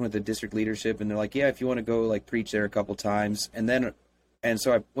started talking with the district leadership, and they're like, yeah, if you want to go like preach there a couple times. And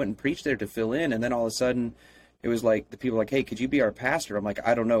so I went and preached there to fill in, and then all of a sudden it was like the people were like, hey, could you be our pastor? I'm like,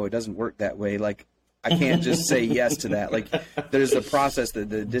 I don't know. It doesn't work that way. Like, I can't just say yes to that. Like, there's a process that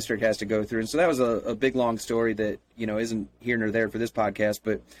the district has to go through. And so that was a big, long story that, isn't here nor there for this podcast.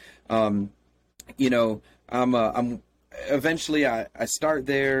 But, I'm eventually I start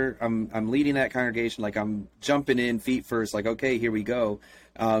there. I'm leading that congregation. Like, I'm jumping in feet first, like, okay, here we go.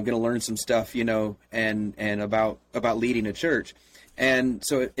 I'm going to learn some stuff, and about leading a church. And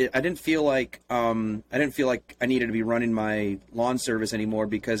so I didn't feel like I needed to be running my lawn service anymore,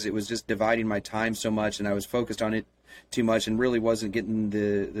 because it was just dividing my time so much, and I was focused on it too much and really wasn't getting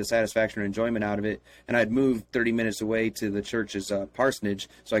the satisfaction or enjoyment out of it. And I'd moved 30 minutes away to the church's parsonage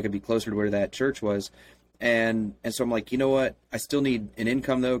so I could be closer to where that church was. And so I'm like, you know what? I still need an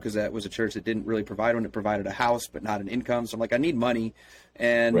income, though, because that was a church that didn't really provide one. It provided a house, but not an income. So I'm like, I need money.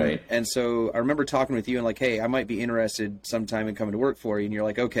 And so I remember talking with you and like, hey, I might be interested sometime in coming to work for you. And you're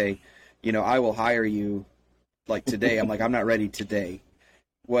like, okay, I will hire you like today. I'm like, I'm not ready today.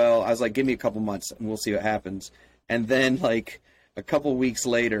 Well, I was like, give me a couple months and we'll see what happens. And then like a couple weeks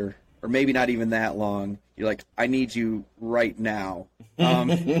later, or maybe not even that long, you're like, I need you right now.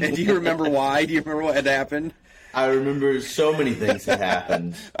 And do you remember why? Do you remember what had happened? I remember so many things that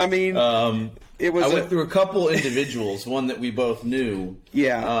happened. I mean, it was. I went through a couple individuals, one that we both knew.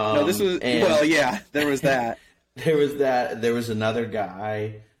 Yeah. No, this was. Well, yeah. There was that. There was that. There was another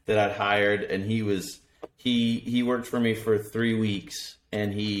guy that I'd hired, and he worked for me for 3 weeks,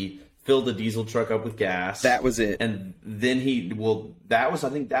 and he filled the diesel truck up with gas. That was it. And then I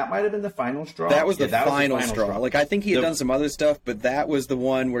think that might have been the final straw. That was the final straw. Like, I think he had done some other stuff, but that was the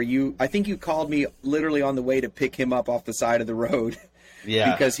one where I think you called me literally on the way to pick him up off the side of the road.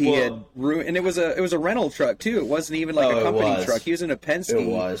 Yeah. Because he had ruined, and it was a rental truck too. It wasn't even like a company truck. He was in a Penske. It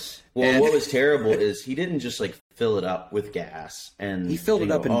was. Well, what was terrible is he didn't just like fill it up with gas, and he filled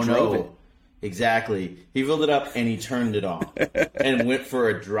it up and drove it. Exactly. He filled it up and he turned it on and went for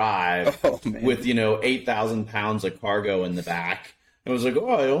a drive with, 8,000 pounds of cargo in the back. I was like, oh,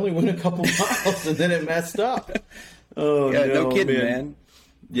 I only went a couple miles and then it messed up. Oh, yeah, no kidding, man.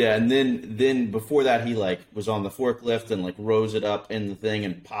 Yeah, and then before that, he like was on the forklift and like rose it up in the thing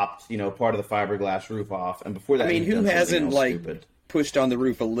and popped, part of the fiberglass roof off. And before that, I mean, who hasn't like pushed on the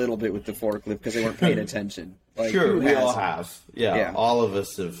roof a little bit with the forklift because they weren't paying attention? Like, sure, we all have. Yeah, all of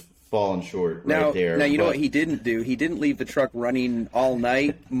us have fallen short right there. Now, you know what he didn't do? He didn't leave the truck running all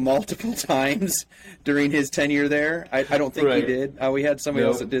night multiple times during his tenure there. I don't think he did. We had somebody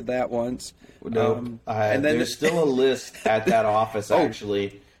else that did that once. And then there's still a list at that office,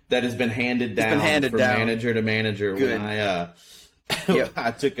 actually, that has been handed down from manager to manager. Good. When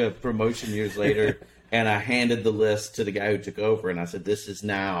I took a promotion years later, and I handed the list to the guy who took over, and I said, this is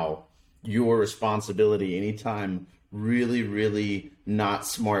now your responsibility. Anytime really, really not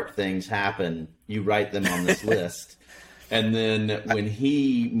smart things happen, you write them on this list. And then when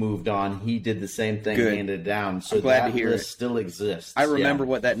he moved on, he did the same thing, handed it down. So that list still exists. I remember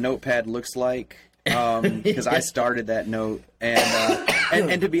what that notepad looks like, because I started that note.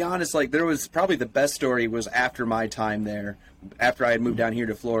 And to be honest, like, there was probably the best story was after my time there, after I had moved down here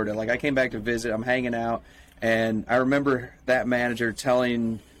to Florida. Like, I came back to visit, I'm hanging out, and I remember that manager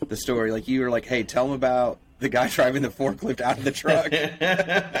telling the story. Like, you were like, hey, tell him about the guy driving the forklift out of the truck.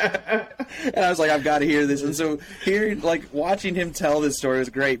 And I was like, I've got to hear this. And so watching him tell this story was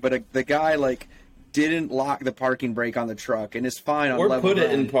great. But the guy, like, didn't lock the parking brake on the truck, and it's fine on level ground. Or put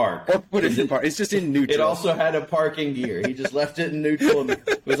it in park. It's just in neutral. It also had a parking gear. He just left it in neutral and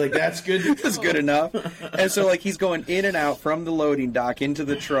was like, that's good. That's good enough. And so, like, he's going in and out from the loading dock into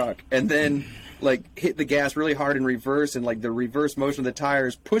the truck, and then like hit the gas really hard in reverse, and like the reverse motion of the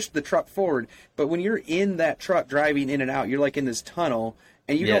tires pushed the truck forward. But when you're in that truck driving in and out, you're like in this tunnel,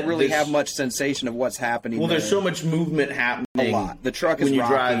 and you don't really have much sensation of what's happening. Well, there's so much movement happening. A lot. The truck is when you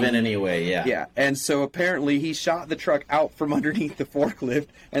rocking. drive in anyway. Yeah. Yeah, and so apparently he shot the truck out from underneath the forklift,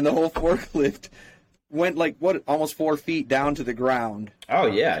 and the whole forklift went like almost 4 feet down to the ground. Oh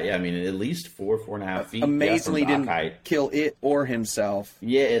yeah. I mean, at least 4.5 feet. Amazingly, didn't kill it or himself.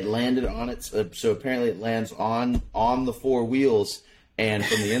 Yeah, it landed on it. So apparently, it lands on the 4 wheels, and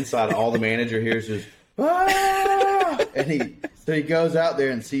from the inside, all the manager hears is, "Ah!" And he goes out there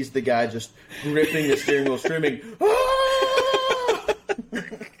and sees the guy just gripping the steering wheel, screaming, "Ah!"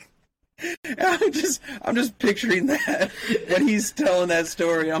 I'm just picturing that when he's telling that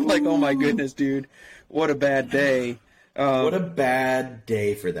story. I'm like, oh my goodness, dude, what a bad day. What a bad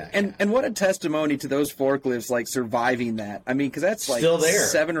day for that guy. And what a testimony to those forklifts, like surviving that. I mean, because that's like still there.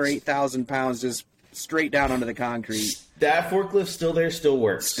 7,000 or 8,000 pounds just straight down onto the concrete. That forklift still there, still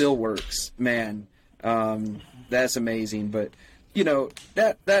works. Still works, man. That's amazing. But you know,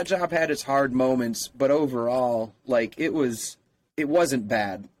 that job had its hard moments, but overall, like it wasn't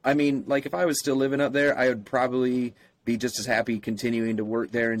bad. I mean, like if I was still living up there, I would probably be just as happy continuing to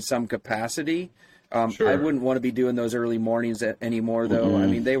work there in some capacity. Sure. I wouldn't want to be doing those early mornings anymore, though. Mm-hmm. I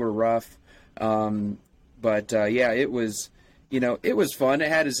mean, they were rough. But yeah, it was fun. It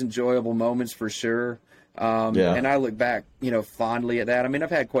had its enjoyable moments for sure. And I look back, fondly at that. I mean, I've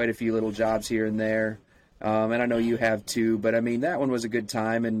had quite a few little jobs here and there. And I know you have too, but I mean, that one was a good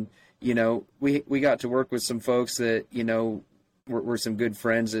time. And, we got to work with some folks that, were some good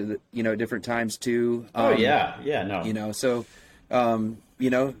friends at, different times too. So,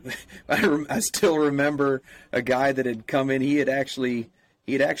 I still remember a guy that had come in. He had actually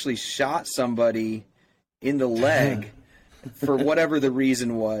shot somebody in the leg for whatever the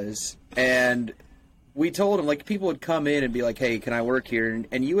reason was. And we told him, like, people would come in and be like, hey, can I work here?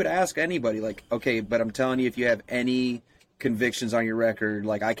 And you would ask anybody, like, okay, but I'm telling you, if you have any convictions on your record,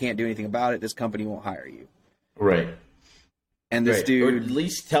 like, I can't do anything about it. This company won't hire you. Right. And this dude... Or at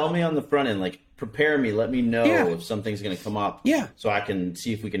least tell me on the front end, like, prepare me, let me know if something's going to come up so I can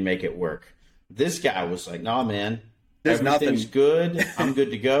see if we can make it work. This guy was like, nah, man, everything's good. I'm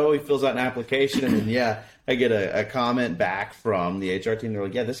good to go. He fills out an application, and then, I get a comment back from the HR team. They're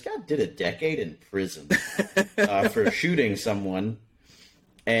like, yeah, this guy did a decade in prison for shooting someone.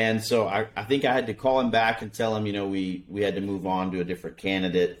 And so I think I had to call him back and tell him, we had to move on to a different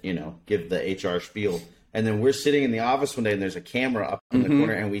candidate, give the HR spiel. And then we're sitting in the office one day, and there's a camera up in the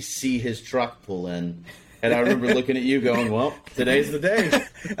corner, and we see his truck pull in. And I remember looking at you going, well, today's the day.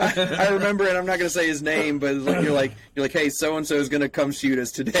 I remember, and I'm not going to say his name, but you're like, hey, so-and-so is going to come shoot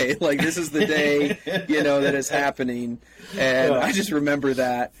us today. Like, this is the day, that is happening. And I just remember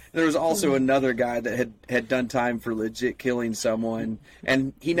that. There was also another guy that had done time for legit killing someone,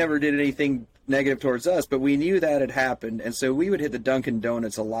 and he never did anything negative towards us, but we knew that had happened, and so we would hit the Dunkin'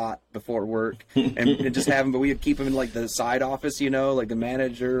 Donuts a lot before work and just have him, but we would keep him in like the side office, like the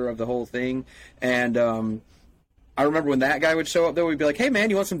manager of the whole thing. And I remember when that guy would show up, though, we'd be like, hey man,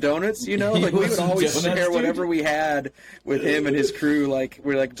 you want some donuts? Like we would always share whatever we had with him and his crew. Like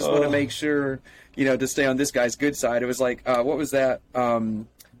we're like, just want to make sure, to stay on this guy's good side. It was like, what was that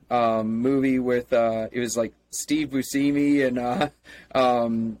movie with it was like Steve Buscemi and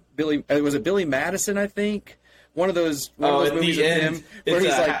Billy Madison, I think. One of those movies with him where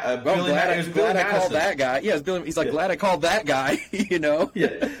he's like, glad I called that guy. Yeah, it's Billy. He's like, glad I called that guy.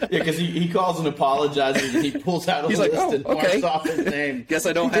 Yeah, because he calls and apologizes, and he pulls out a list and marks off his name. Guess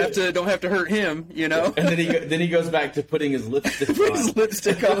I don't have to hurt him. And then he goes back to putting his lipstick on. His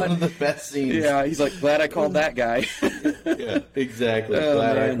lipstick on. One of the best scenes. Yeah, he's like, glad I called that guy. Yeah, exactly.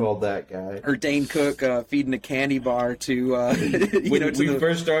 Glad I called that guy. Or Dane Cook feeding a candy bar to when we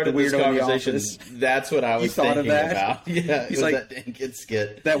first started this conversation. That's what I was thinking about. Yeah, he's like that Dane Kid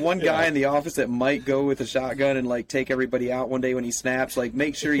skit. That one guy in the office that might go with a shotgun and like take everybody out one day when he snaps. Like,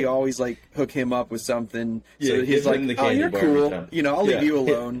 make sure you always like hook him up with something. So that he's like, oh, you're cool. I'll leave you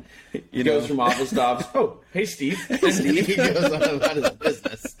alone. He goes from office stops. Oh, hey Steve. And Steve. He goes on about his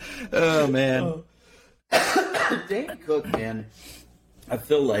business. Oh man. Dane Cook, man, I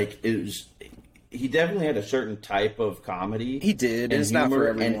feel like he definitely had a certain type of comedy. He did, and it's not for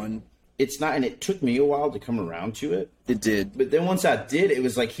everyone. It's not, and it took me a while to come around to it. It did. But then once I did, it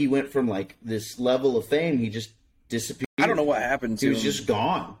was like he went from like this level of fame, he just disappeared. I don't know what happened to him. He was just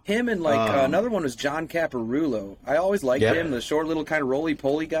gone. Him and like another one was John Caparulo. I always liked him, the short little kind of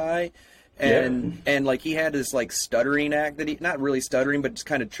roly-poly guy. And like he had this like stuttering act that he, not really stuttering, but just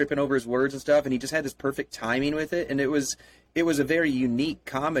kind of tripping over his words and stuff. And he just had this perfect timing with it. And it was it was a very unique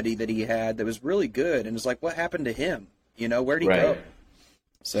comedy that he had that was really good. And it's like, what happened to him? You know, where'd he go?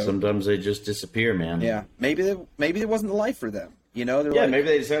 So sometimes they just disappear, man. Yeah, maybe it wasn't the life for them. You know, they're maybe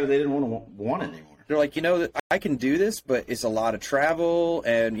they decided they didn't want it anymore. They're like, you know, I can do this, but it's a lot of travel,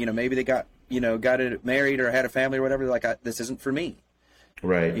 and you know, maybe they got it married or had a family or whatever. They're like, this isn't for me,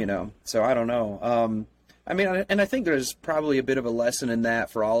 right? You know, so I don't know. I mean, and I think there's probably a bit of a lesson in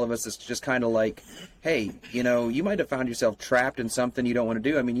that for all of us. It's just kind of like, hey, you know, you might have found yourself trapped in something you don't want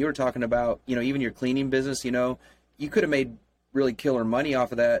to do. I mean, you were talking about, you know, even your cleaning business. You know, you could have made really killer money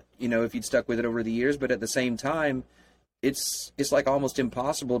off of that, you know, if you'd stuck with it over the years. But at the same time, it's like almost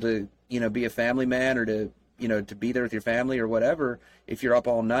impossible to, you know, be a family man or to, you know, to be there with your family or whatever if you're up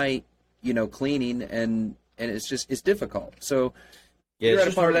all night, you know, cleaning, and it's difficult. So you're at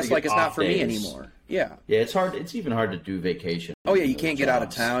a point that's like, it's not for me anymore. Yeah. Yeah, it's hard. It's even hard to do vacation. Oh yeah, you can't get out of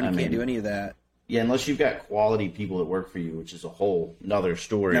town. You can't do any of that. Yeah, unless you've got quality people that work for you, which is a whole another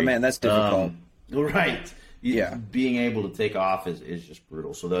story. No, man, that's difficult. Right. Yeah. Being able to take off is just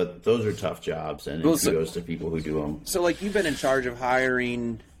brutal. So those are tough jobs, and kudos to people who do them. So, like, you've been in charge of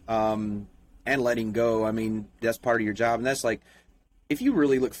hiring and letting go. I mean, that's part of your job, and that's like, if you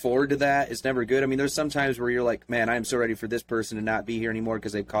really look forward to that, it's never good. I mean, there's some times where you're like, man, I'm so ready for this person to not be here anymore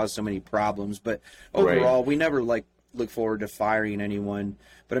because they've caused so many problems. But overall, we never like look forward to firing anyone.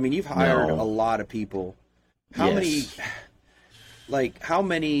 But I mean, you've hired a lot of people. How many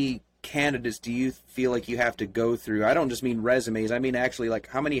candidates do you feel like you have to go through? I don't just mean resumes. I mean, actually, like,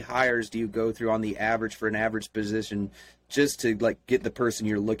 how many hires do you go through on the average for an average position just to like get the person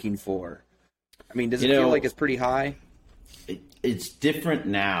you're looking for? I mean, does it feel like it's pretty high? It's different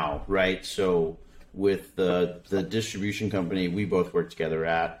now, right? So with the distribution company we both worked together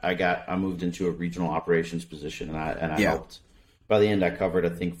at, I moved into a regional operations position, and I helped. By the end, I covered, I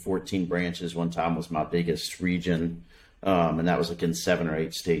think, 14 branches. One time was my biggest region, and that was like in 7 or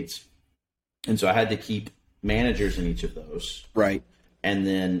 8 states. And so I had to keep managers in each of those. Right. And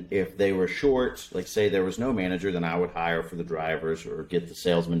then if they were short, like say there was no manager, then I would hire for the drivers or get the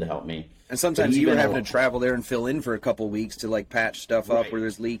salesman to help me. And sometimes you were having to travel there and fill in for a couple weeks to like patch stuff up where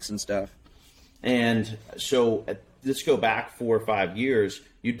there's leaks and stuff. And so let's go back 4 or 5 years,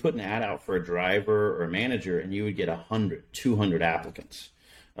 you'd put an ad out for a driver or a manager and you would get 100, 200 applicants,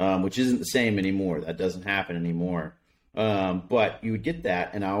 which isn't the same anymore. That doesn't happen anymore. But you would get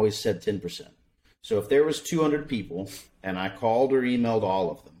that, and I always said 10%. So if there was 200 people and I called or emailed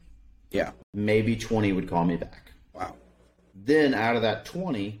all of them, maybe 20 would call me back. Wow. Then out of that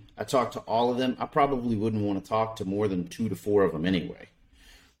 20, I talked to all of them. I probably wouldn't want to talk to more than 2 to 4 of them anyway.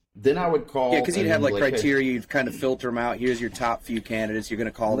 Then I would call. Yeah, because you'd have like criteria. You'd kind of filter them out. Here's your top few candidates. You're going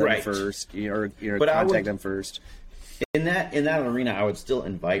to call them first, or contact them first. In that arena, I would still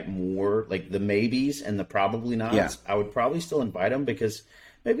invite more, like the maybes and the probably nots. Yeah. I would probably still invite them because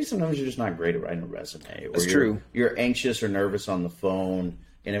maybe sometimes you're just not great at writing a resume. Or That's true. You're anxious or nervous on the phone.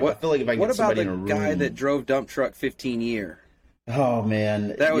 And I feel like if I get somebody in a room. What about the guy that drove dump truck 15 year? Oh,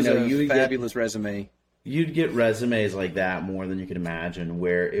 man. That was a fabulous resume. You'd get resumes like that more than you could imagine,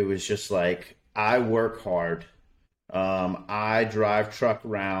 where it was just like, I work hard. I drive truck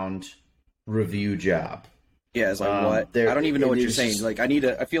around, review job. Yeah, it's like what? I don't even know what you're saying. Like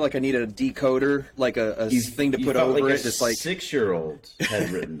I feel like I need a decoder, like a thing to put over like it. Just like 6-year-old had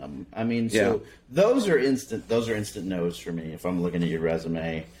written them. I mean, so those are instant no's for me. If I'm looking at your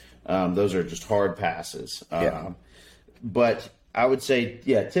resume, those are just hard passes. But I would say,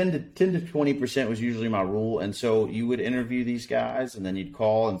 10 to 20% was usually my rule. And so you would interview these guys, and then you'd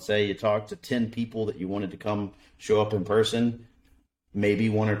call and say you talked to 10 people that you wanted to come show up in person. Maybe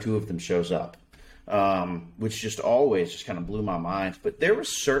 1 or 2 of them shows up. Which just always just kind of blew my mind. But there were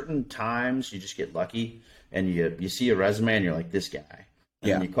certain times you just get lucky and you see a resume and you're like, this guy.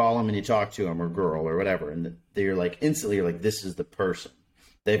 And then you call him and you talk to him or girl or whatever. And they're like, instantly you're like, this is the person.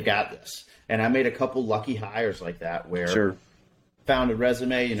 They've got this. And I made a couple lucky hires like that where found a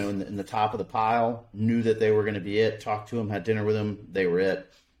resume, in the top of the pile, knew that they were going to be it, talked to them, had dinner with them. They were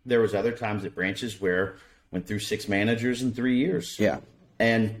it. There was other times at branches where went through 6 managers in 3 years. Yeah.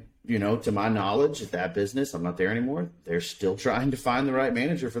 And to my knowledge, at that business, I'm not there anymore. They're still trying to find the right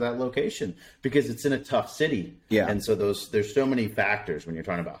manager for that location because it's in a tough city. Yeah. And so there's so many factors when you're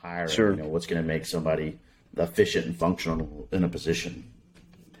talking about hiring. What's going to make somebody efficient and functional in a position.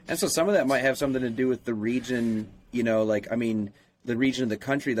 And so some of that might have something to do with the region, the region of the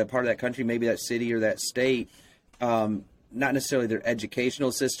country, that part of that country, maybe that city or that state, not necessarily their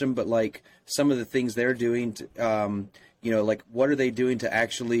educational system, but like some of the things they're doing to, what are they doing to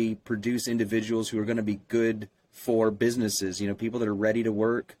actually produce individuals who are going to be good for businesses, people that are ready to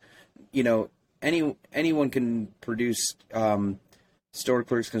work, anyone can produce store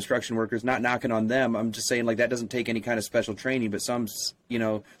clerks, construction workers, not knocking on them. I'm just saying, like, that doesn't take any kind of special training, but some,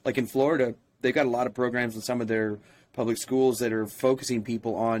 like in Florida, they've got a lot of programs in some of their public schools that are focusing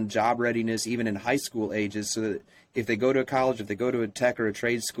people on job readiness, even in high school ages, so that if they go to a college, if they go to a tech or a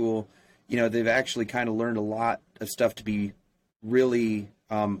trade school, they've actually kind of learned a lot of stuff to be really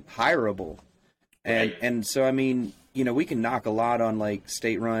hireable. And so, I mean, we can knock a lot on like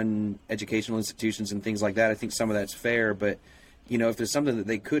state-run educational institutions and things like that. I think some of that's fair, but if there's something that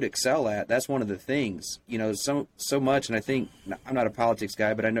they could excel at, that's one of the things. So much. And I think, I'm not a politics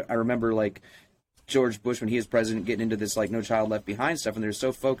guy, but I remember like George Bush when he was president getting into this like No Child Left Behind stuff, and they're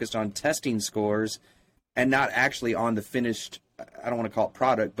so focused on testing scores and not actually on the finished, I don't want to call it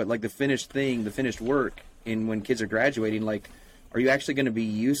product, but like the finished thing, the finished work. In when kids are graduating, like, are you actually going to be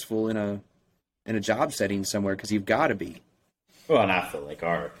useful in a job setting somewhere? Because you've got to be. Well, and I feel like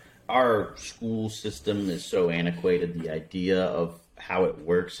our school system is so antiquated. The idea of how it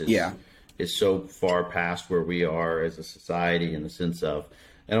works is so far past where we are as a society, in the sense of,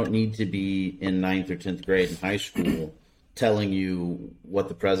 I don't need to be in 9th or 10th grade in high school telling you what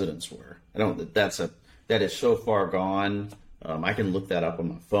the presidents were. That is so far gone. I can look that up on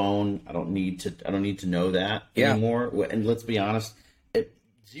my phone. I don't need to know that anymore. And let's be honest, at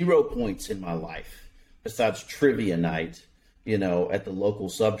 0 points in my life, besides trivia night, at the local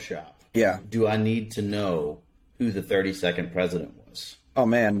sub shop, do I need to know who the 32nd president was? Oh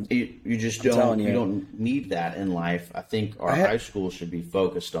man, you just don't. You don't need that in life. I think our high school should be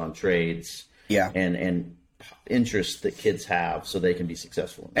focused on trades, and interests that kids have, so they can be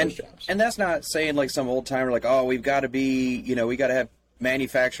successful in those jobs. And that's not saying like some old timer like, oh, we've got to be, we got to have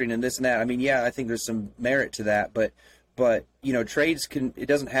manufacturing and this and that. I mean, I think there's some merit to that, but trades it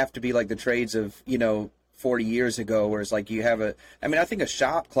doesn't have to be like the trades of 40 years ago, where it's like you have I think a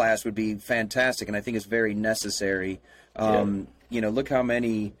shop class would be fantastic, and I think it's very necessary. Look how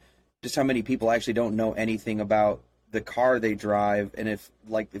many people actually don't know anything about the car they drive, and if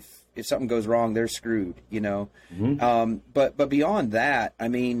something goes wrong, they're screwed, Mm-hmm. But beyond that, I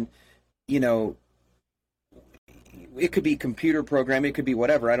mean, it could be computer programming, it could be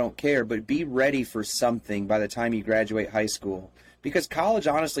whatever, I don't care, but be ready for something by the time you graduate high school, because college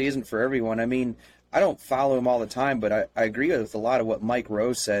honestly isn't for everyone. I mean, I don't follow him all the time, but I agree with a lot of what Mike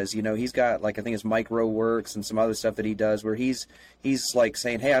Rowe says. He's got like, I think it's Mike Rowe Works and some other stuff that he does where he's like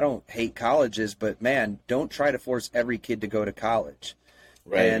saying, hey, I don't hate colleges, but man, don't try to force every kid to go to college.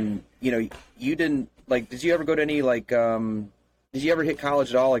 Right. And, you didn't like, did you ever go to any like, did you ever hit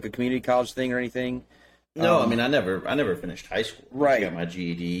college at all? Like a community college thing or anything? No, I mean, I never finished high school. Right. I got my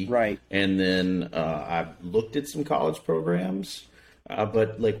GED. Right. And then I looked at some college programs.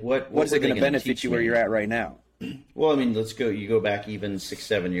 But like, what is it going to benefit you where you're at right now? Well, I mean, you go back even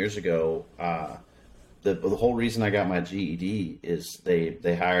 6-7 years ago. The whole reason I got my GED is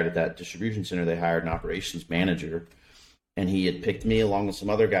they hired at that distribution center, they hired an operations manager, and he had picked me along with some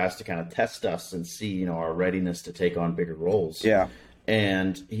other guys to kind of test us and see, our readiness to take on bigger roles. Yeah.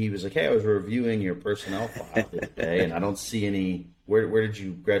 And he was like, hey, I was reviewing your personnel file the other day, and I don't see any, where did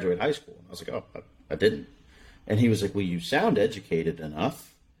you graduate high school? And I was like, oh, I didn't. And he was like, well, you sound educated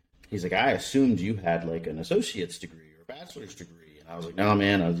enough. He's like, I assumed you had like an associate's degree or a bachelor's degree. And I was like, no,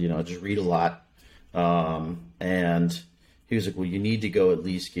 man, I just read a lot. And he was like, well, you need to go at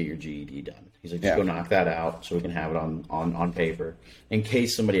least get your GED done. He's like, just go knock that out so we can have it on paper in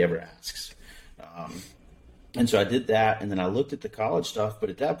case somebody ever asks. And so I did that, and then I looked at the college stuff. But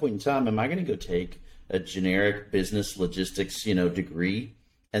at that point in time, am I going to go take a generic business logistics, degree?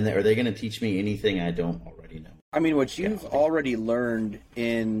 And are they going to teach me anything I don't already know? I mean, what you've already learned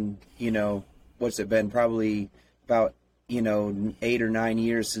in, what's it been? Probably about, 8 or 9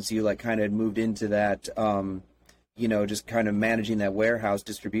 years since you like kind of moved into that, just kind of managing that warehouse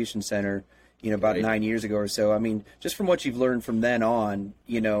distribution center, about 9 years ago or so. I mean, just from what you've learned from then on,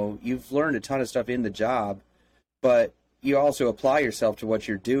 you've learned a ton of stuff in the job, but you also apply yourself to what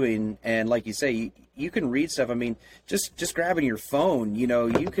you're doing. And like you say, you can read stuff. I mean, just grabbing your phone, you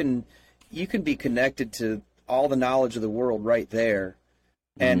can be connected to all the knowledge of the world right there.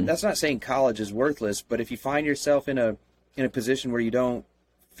 And that's not saying college is worthless, but if you find yourself in a position where you don't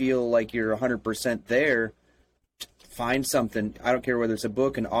feel like you're 100% there, find something. I don't care whether it's a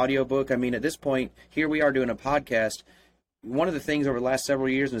book, an audio book. I mean, at this point, here we are doing a podcast. One of the things over the last several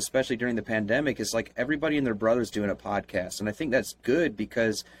years, and especially during the pandemic, is like everybody and their brother's doing a podcast. And I think that's good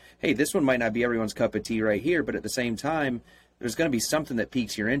because, hey, this one might not be everyone's cup of tea right here, but at the same time, there's going to be something that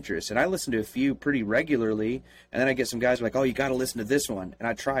piques your interest. And I listen to a few pretty regularly, and then I get some guys like, oh, you got to listen to this one. And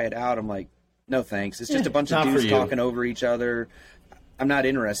I try it out. I'm like, no, thanks. It's just a bunch of dudes talking over each other. I'm not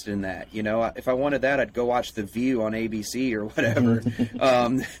interested in that. You know, if I wanted that, I'd go watch The View on ABC or whatever.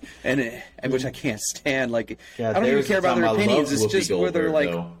 And which I can't stand. Like, I don't even care about their opinions. It's just where they're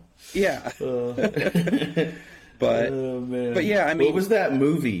like, yeah. But yeah, I mean, what was that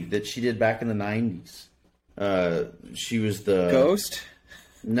movie that she did back in the 90s? She was the Ghost.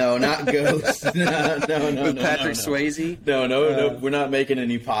 No, not Ghost. No. With Patrick Swayze. No. We're not making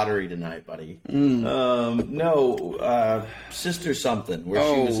any pottery tonight, buddy. Sister something where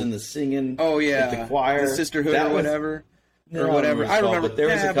she was in the singing. Oh yeah, with the choir, the Sisterhood or whatever. I remember. But there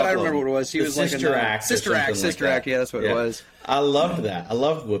was a couple. But I remember what it was. She was like Sister Act. Sister Act. Yeah, that's what it was. I loved that. I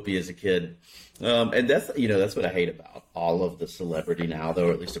loved Whoopi as a kid. And that's what I hate about all of the celebrity now, though,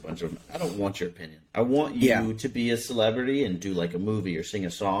 or at least a bunch of them. I don't want your opinion. I want you to be a celebrity and do like a movie or sing a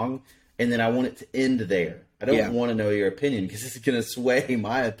song, and then I want it to end there. I don't want to know your opinion because it's going to sway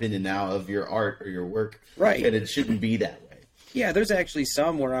my opinion now of your art or your work. Right. And it shouldn't be that way. Yeah, there's actually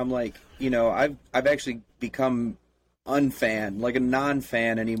some where I'm like, I've actually become unfan, like a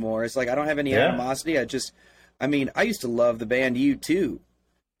non-fan anymore. It's like I don't have any animosity. I used to love the band U2.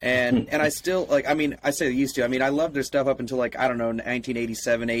 And I still, I say used to. I loved their stuff up until,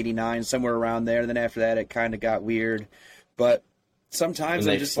 1987, 89, somewhere around there. And then after that, it kind of got weird. But sometimes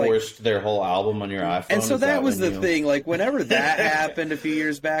I just forced their whole album on your iPhone. And so that was the thing. Like, whenever that happened a few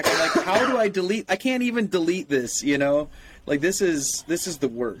years back, I'm like, how do I delete? I can't even delete this, Like, this is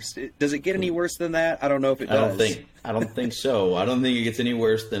the worst. Does it get any worse than that? I don't know if it does. I don't think so. I don't think it gets any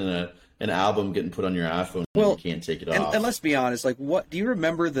worse than an album getting put on your iPhone and you can't take it off. And let's be honest, what do you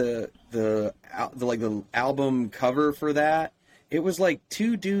remember the album cover for that? It was like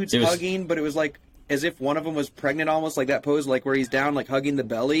two dudes hugging, but it was like as if one of them was pregnant, almost like that pose, like where he's down, like hugging the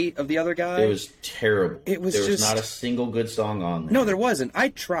belly of the other guy. It was terrible. There was not a single good song on there. No, there wasn't. I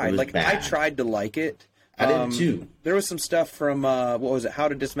tried. Bad. I tried to like it. I did too. There was some stuff from what was it? How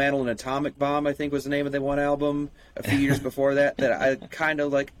to Dismantle an Atomic Bomb, I think was the name of the one album a few years before that I kind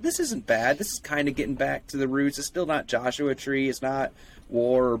of like. This isn't bad. This is kind of getting back to the roots. It's still not Joshua Tree. It's not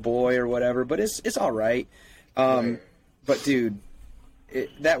War or Boy or whatever, but it's all right. But dude,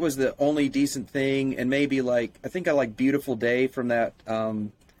 that was the only decent thing, and maybe I think I like Beautiful Day from that.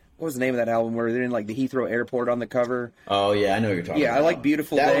 What was the name of that album where they're in the Heathrow Airport on the cover? Oh yeah, I know what you're talking about. Yeah, I like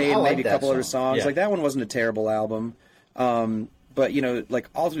Beautiful Day and maybe a couple other songs. Yeah. That one wasn't a terrible album. But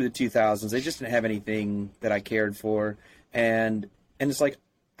all through the 2000s, they just didn't have anything that I cared for. And it's I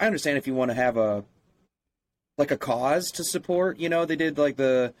understand if you want to have a cause to support, they did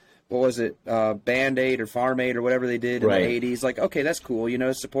the what was it, Band-Aid or Farm Aid or whatever they did in the 80s. Okay, that's cool,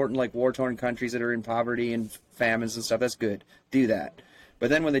 supporting war-torn countries that are in poverty and famines and stuff. That's good. Do that. But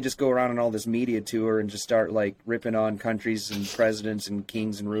then when they just go around on all this media tour and just start ripping on countries and presidents and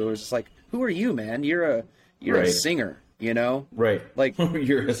kings and rulers, it's who are you, man? You're a singer, Right.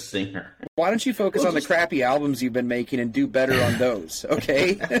 You're a singer. Why don't you focus on the crappy albums you've been making and do better on those?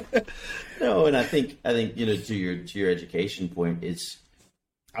 Okay. No, and I think to your education point,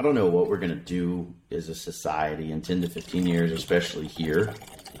 I don't know what we're gonna do as a society in 10 to 15 years, especially here,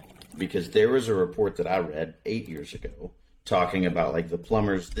 because there was a report that I read 8 years ago talking about the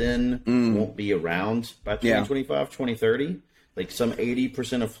plumbers then won't be around by 2025, 2030. Some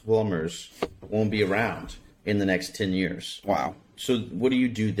 80% of plumbers won't be around in the next 10 years. Wow. So what do you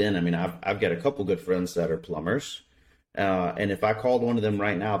do then? I've got a couple good friends that are plumbers. And if I called one of them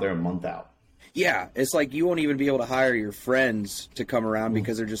right now, they're a month out. Yeah. It's you won't even be able to hire your friends to come around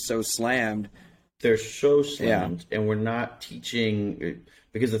because they're just so slammed. They're so slammed. And we're not teaching.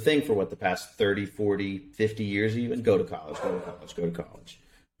 Because the thing for the past 30, 40, 50 years even, go to college.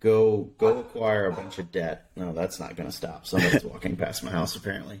 Go acquire a bunch of debt. No, that's not going to stop. Somebody's walking past my house,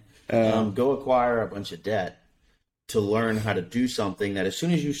 apparently. Go acquire a bunch of debt to learn how to do something that as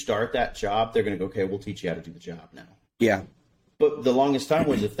soon as you start that job, they're going to go, okay, we'll teach you how to do the job now. Yeah. But the longest time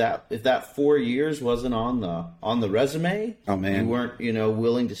was if that 4 years wasn't on the resume, oh man, you weren't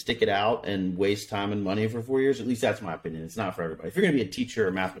willing to stick it out and waste time and money for 4 years. At least that's my opinion. It's not for everybody. If you're going to be a teacher,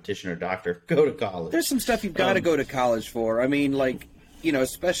 or mathematician, or doctor, go to college. There's some stuff you've got to go to college for.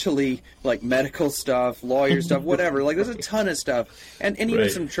 Especially medical stuff, lawyer stuff, whatever. There's a ton of stuff, and even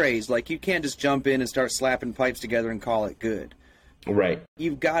some trades. You can't just jump in and start slapping pipes together and call it good. Right.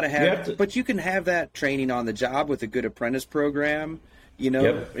 You've got to have, but you can have that training on the job with a good apprentice program, an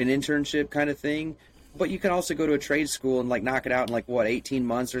internship kind of thing. But you can also go to a trade school and knock it out in 18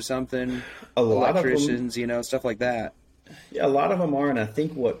 months or something. A lot electricians, of them, stuff like that. Yeah, a lot of them are, and I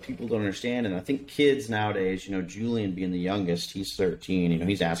think what people don't understand, and I think kids nowadays, Julian being the youngest, he's 13,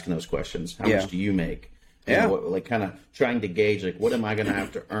 he's asking those questions. How much do you make? Kind of trying to gauge, what am I going to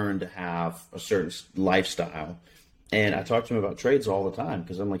have to earn to have a certain lifestyle? And I talk to him about trades all the time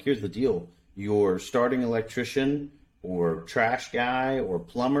because I'm like, here's the deal. Your starting electrician or trash guy or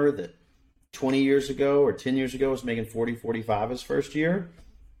plumber that 20 years ago or 10 years ago was making 40, 45 his first year,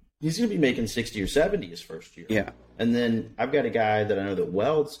 he's going to be making 60 or 70 his first year. Yeah. And then I've got a guy that I know that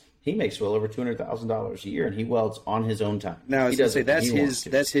welds. He makes well over $200,000 a year, and he welds on his own time. Now, I was he going does to say,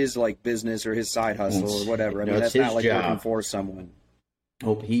 what that's his like business or his side hustle or whatever. I mean, that's not like job. working for someone.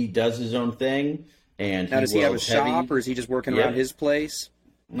 Hope he does his own thing. And now, does he have a shop, or is he just working around his place?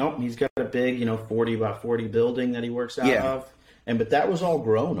 Nope, he's got a big, 40 by 40 building that he works out of. But that was all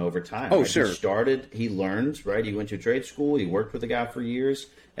grown over time. Oh, right? sure. He learned, right? He went to trade school. He worked with the guy for years.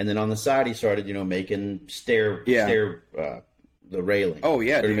 And then on the side, he started, making the railing. Oh,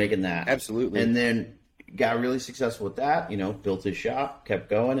 yeah. Started making that. Absolutely. And then got really successful with that, built his shop, kept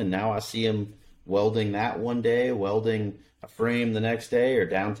going. And now I see him welding that one day, welding a frame the next day, or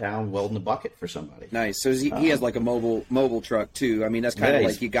downtown welding a bucket for somebody. Nice. So he has like a mobile truck too. I mean, that's kind of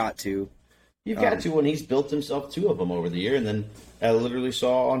like you got to. You've got to, and he's built himself 2 of them over the year. And then I literally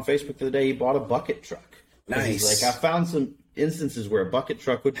saw on Facebook the other day he bought a bucket truck. Nice. He's like, I found some instances where a bucket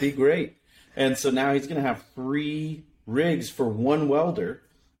truck would be great. And so now he's going to have 3 rigs for 1 welder.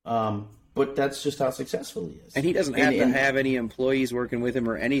 But that's just how successful he is. And he doesn't have to have any employees working with him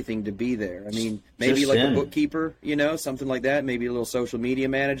or anything to be there. I mean, maybe like a bookkeeper, something like that. Maybe a little social media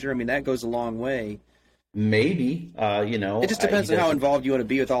manager. I mean, that goes a long way. Maybe, It just depends on how involved you want to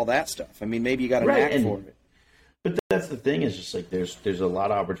be with all that stuff. I mean, maybe you got a knack for it. But that's the thing, is just like there's a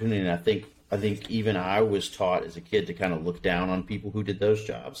lot of opportunity, and I think even I was taught as a kid to kind of look down on people who did those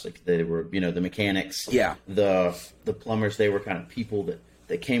jobs. Like they were, the mechanics, the plumbers. They were kind of people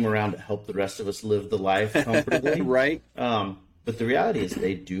that came around to help the rest of us live the life comfortably. Right. But the reality is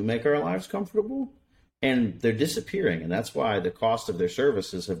they do make our lives comfortable, and they're disappearing. And that's why the cost of their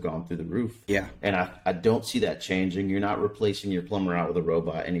services have gone through the roof. Yeah. And I don't see that changing. You're not replacing your plumber out with a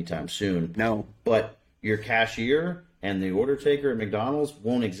robot anytime soon. No. But your cashier and the order taker at McDonald's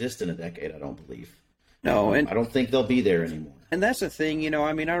won't exist in a decade, I don't believe. No. And I don't think they'll be there anymore. And that's the thing,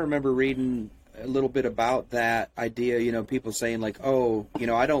 I mean, I remember reading a little bit about that idea, people saying like, oh,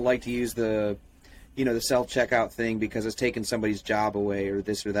 I don't like to use the self-checkout thing because it's taking somebody's job away or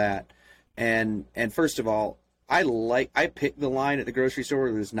this or that. And first of all, I pick the line at the grocery store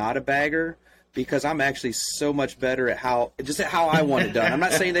where there's not a bagger, because I'm actually so much better at how I want it done. I'm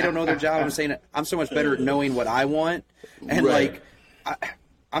not saying they don't know their job. I'm saying I'm so much better at knowing what I want. And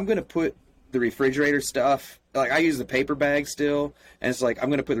I'm going to put the refrigerator stuff, like I use the paper bag still, and it's like I'm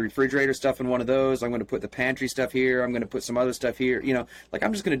going to put the refrigerator stuff in one of those. I'm going to put the pantry stuff here. I'm going to put some other stuff here. Like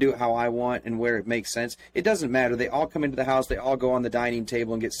I'm just going to do it how I want and where it makes sense. It doesn't matter. They all come into the house. They all go on the dining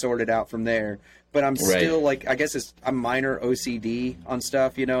table and get sorted out from there. But I'm still like, I guess I'm minor OCD on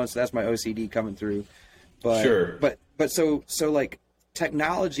stuff, and so that's my OCD coming through. But sure. But so like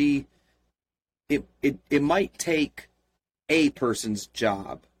technology, it might take a person's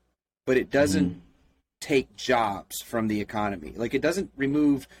job, but it doesn't take jobs from the economy. Like it doesn't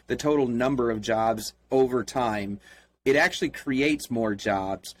remove the total number of jobs over time. It actually creates more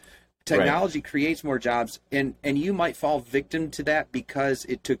jobs. Technology creates more jobs, and you might fall victim to that because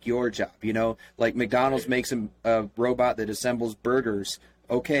it took your job. Like McDonald's makes a robot that assembles burgers.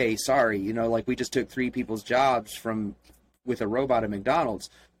 Okay, sorry, like we just took 3 people's jobs with a robot at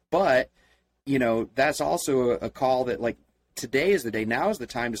McDonald's. But that's also a call that like today is the day. Now is the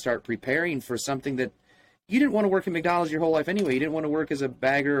time to start preparing for something that you didn't want to work at McDonald's your whole life anyway. You didn't want to work as a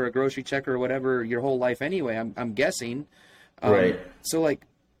bagger or a grocery checker or whatever your whole life anyway. I'm guessing. Right. So like,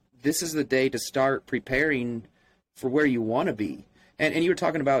 this is the day to start preparing for where you want to be. And you were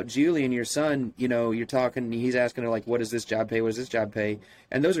talking about Julian, your son, he's asking her like, what does this job pay? What does this job pay?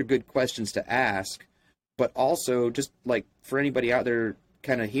 And those are good questions to ask. But also just like for anybody out there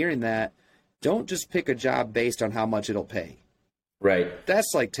kind of hearing that, don't just pick a job based on how much it'll pay. Right.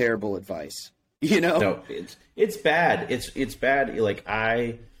 That's like terrible advice. No, it's bad. It's bad. Like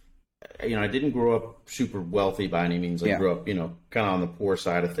I didn't grow up super wealthy by any means. I grew up, kind of on the poor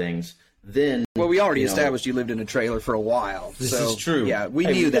side of things. Then, well, we already established you lived in a trailer for a while. This is true. Yeah, we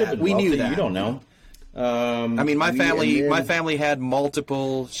knew that. We knew that. You don't know. I mean, my family had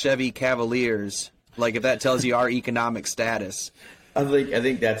multiple Chevy Cavaliers. Like, if that tells you our economic status. I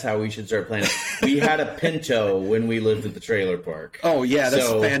think that's how we should start planning. We had a Pinto when we lived at the trailer park. Oh yeah,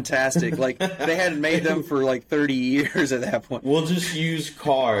 that's fantastic. Like they hadn't made them for like 30 years at that point. We'll just use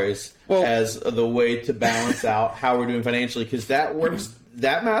cars as the way to balance out how we're doing financially, because that works.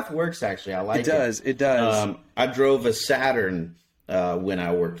 That math works actually. I like it. It does. I drove a Saturn when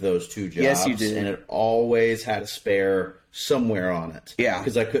I worked those 2 jobs. Yes, you did. And it always had a spare somewhere on it. Yeah.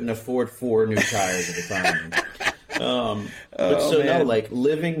 Because I couldn't afford 4 new tires at the time. No, like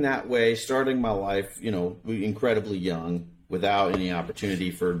living that way, starting my life, incredibly young, without any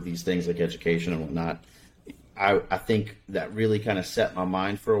opportunity for these things like education and whatnot. I think that really kind of set my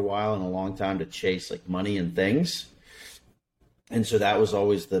mind for a while and a long time to chase like money and things. And so that was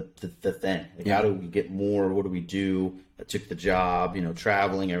always the thing. Like, how do we get more? What do we do? I took the job,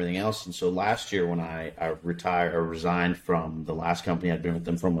 traveling, everything else. And so last year when I resigned from the last company, I'd been with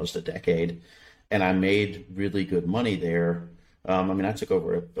them for almost a decade, and I made really good money there. I took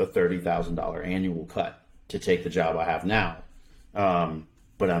over a $30,000 annual cut to take the job I have now.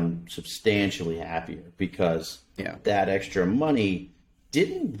 But I'm substantially happier because that extra money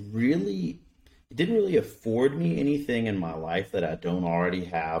didn't really afford me anything in my life that I don't already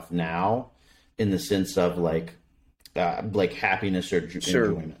have now, in the sense of like happiness or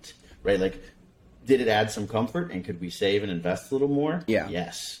enjoyment, right? Like, did it add some comfort, and could we save and invest a little more? Yeah.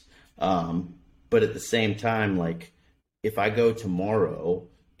 Yes. But at the same time, like, if I go tomorrow,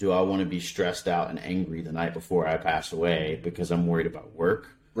 do I want to be stressed out and angry the night before I pass away because I'm worried about work?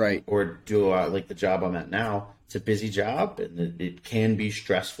 Right. Or do I, like the job I'm at now, it's a busy job and it can be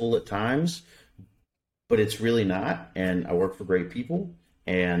stressful at times, but it's really not. And I work for great people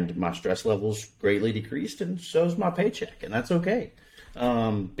and my stress levels greatly decreased, and so is my paycheck, and that's okay.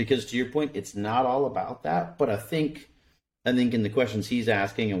 Because to your point, it's not all about that. But I think in the questions he's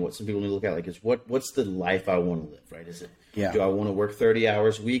asking and what some people need to look at, like, is what's the life I want to live, right? Is it, do I want to work 30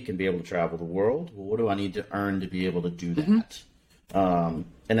 hours a week and be able to travel the world? Well, what do I need to earn to be able to do that?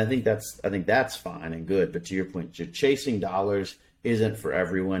 And I think that's fine and good. But to your point, chasing dollars isn't for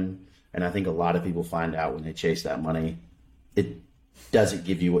everyone. And I think a lot of people find out when they chase that money, it doesn't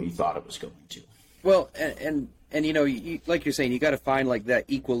give you what you thought it was going to. Well, and like you're saying, you got to find like that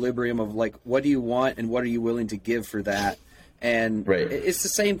equilibrium of like, what do you want and what are you willing to give for that? And it's the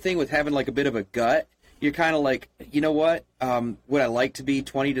same thing with having like a bit of a gut. You're kind of like, you know what? Would I like to be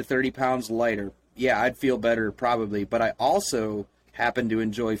 20 to 30 pounds lighter? Yeah, I'd feel better probably. But I also happen to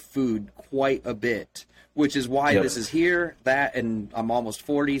enjoy food quite a bit, which is why this is here, that, and I'm almost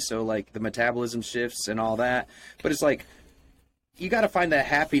 40. So like the metabolism shifts and all that. But it's like, you got to find that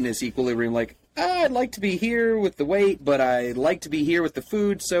happiness equilibrium. Like, I'd like to be here with the weight, but I like to be here with the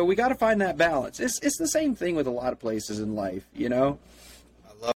food. So we got to find that balance. It's the same thing with a lot of places in life, I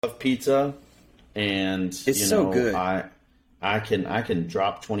love pizza, and it's so good. I can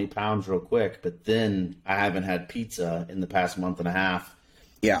drop 20 pounds real quick, but then I haven't had pizza in the past month and a half.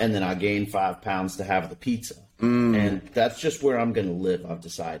 Yeah, and then I gain 5 pounds to have the pizza, and that's just where I'm going to live. I've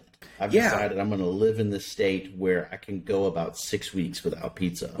decided I'm going to live in this state where I can go about 6 weeks without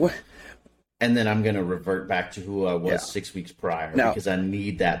pizza. What? And then I'm going to revert back to who I was 6 weeks prior because I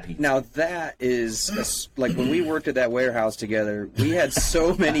need that pizza. Now, that is, like, when we worked at that warehouse together, we had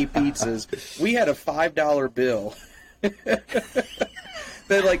so many pizzas. We had a $5 bill.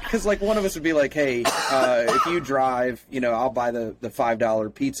 That, like, because, like, one of us would be like, hey, if you drive, I'll buy the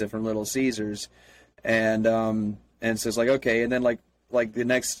 $5 pizza from Little Caesars. And so it's like, okay. And then, like the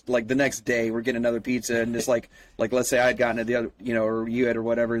next day, we're getting another pizza. And it's like let's say I had gotten it the other, or you had or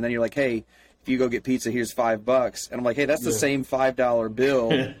whatever. And then you're like, hey, if you go get pizza, here's $5. And I'm like, hey, that's the same $5 bill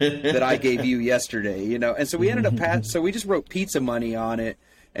that I gave you yesterday, And so we ended up so we just wrote pizza money on it,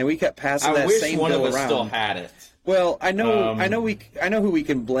 and we kept passing that same bill around. I wish one of us still had it. Well, I know who we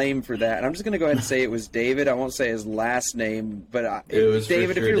can blame for that, and I'm just going to go ahead and say it was David. I won't say his last name, but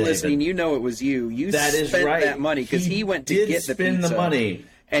David, if you're listening, it was you. You spent that money because he went to get the pizza. The money,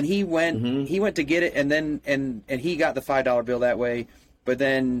 and he went to get it, and then and he got the $5 bill that way. But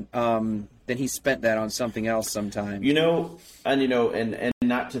then he spent that on something else sometime. And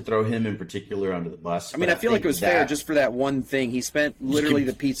not to throw him in particular under the bus. I mean, I feel like it was fair just for that one thing. He spent literally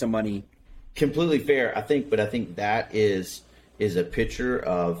the pizza money. Completely fair, I think, but I think that is a picture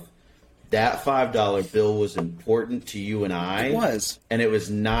of that $5 bill was important to you and I. It was. And it was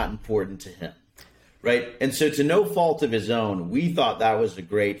not important to him. Right? And so to no fault of his own, we thought that was a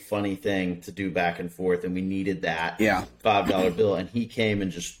great, funny thing to do back and forth, and we needed that $5 bill. And he came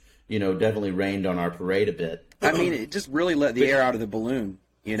and just, definitely rained on our parade a bit. I mean, it just really let the air out of the balloon,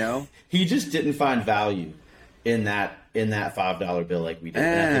 He just didn't find value in that $5 bill like we did.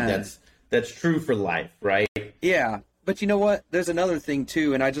 And I think that's true for life, right? Yeah. But you know what? There's another thing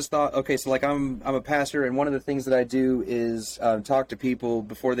too, and I just thought, okay, so like I'm a pastor, and one of the things that I do is talk to people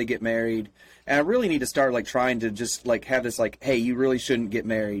before they get married, and I really need to start like trying to just like have this like, hey, you really shouldn't get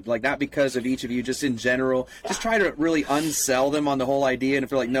married, like not because of each of you, just in general, just try to really unsell them on the whole idea, and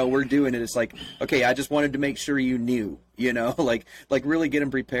if they're like, no, we're doing it, it's like, okay, I just wanted to make sure you knew, like really get them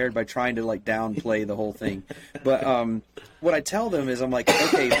prepared by trying to like downplay the whole thing. But what I tell them is I'm like,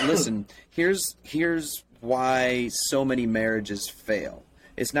 okay, listen, here's why so many marriages fail.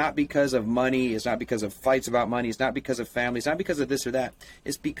 It's not because of money. It's not because of fights about money. It's not because of family. It's not because of this or that.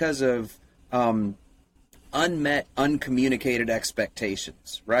 It's because of unmet, uncommunicated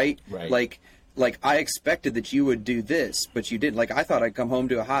expectations, right? Right. Like I expected that you would do this, but you didn't. Like I thought I'd come home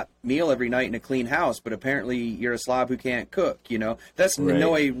to a hot meal every night in a clean house, but apparently you're a slob who can't cook. That's in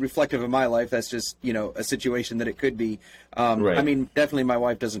no way reflective of my life. That's just a situation that it could be. Right. I mean, definitely my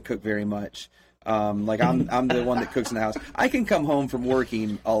wife doesn't cook very much. I'm the one that cooks in the house. I can come home from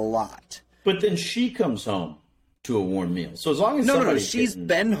working a lot, but then she comes home to a warm meal. So as long as no, she's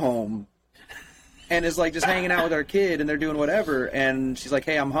been home. And is like just hanging out with our kid, and they're doing whatever. And she's like,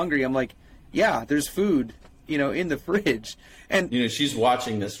 "Hey, I'm hungry." I'm like, "Yeah, there's food, in the fridge." And she's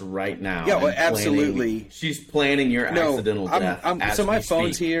watching this right now. Yeah, well, absolutely. She's planning your accidental death. So my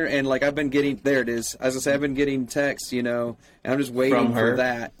phone's here, and like I've been getting there. It is. As I say, I've been getting texts, and I'm just waiting for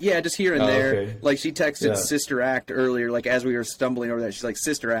that. Yeah, just here and there. Okay. Like she texted Sister Act earlier, like as we were stumbling over that. She's like,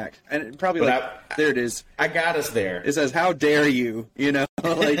 "Sister Act," and probably there it is. I got us there. It says, "How dare you?"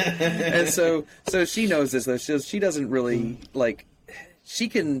 And so she knows this though. She doesn't really like. She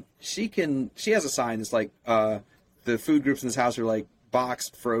has a sign that's like the food groups in this house are like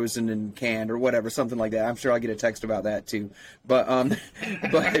boxed, frozen, and canned or whatever, something like that. I'm sure I'll get a text about that too. But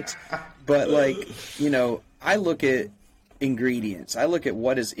like, I look at ingredients. I look at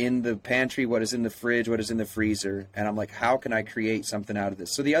what is in the pantry, what is in the fridge, what is in the freezer, and I'm like, how can I create something out of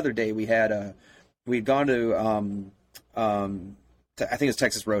this? So the other day we'd gone to I think it's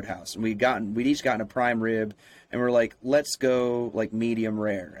Texas Roadhouse, and we'd each gotten a prime rib, and we're like, let's go like medium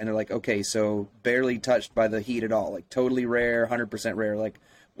rare. And they're like, okay, so barely touched by the heat at all, like totally rare, 100% rare, like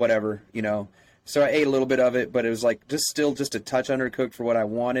whatever, So I ate a little bit of it, but it was like just a touch undercooked for what I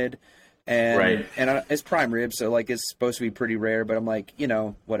wanted. And it's prime rib, so like it's supposed to be pretty rare, but I'm like,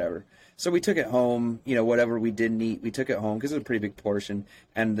 whatever. So we took it home, whatever we didn't eat, we took it home because it was a pretty big portion.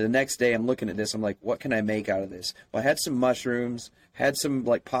 And the next day I'm looking at this, I'm like, what can I make out of this? Well, I had some mushrooms, had some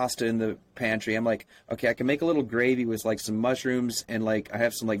like pasta in the pantry. I'm like, okay, I can make a little gravy with like some mushrooms, and like I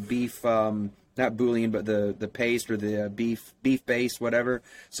have some like beef, not bouillon, but the paste or the beef base, whatever.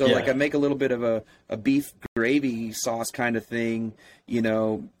 So like I make a little bit of a beef gravy sauce kind of thing,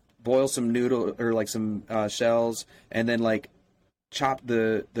 boil some noodle or like some shells, and then like chop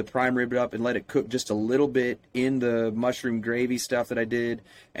the prime rib up and let it cook just a little bit in the mushroom gravy stuff that I did,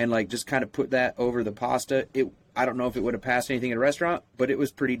 and like just kind of put that over the pasta. I don't know if it would have passed anything at a restaurant, but it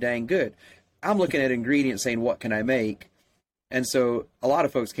was pretty dang good. I'm looking at ingredients saying, what can I make? And so a lot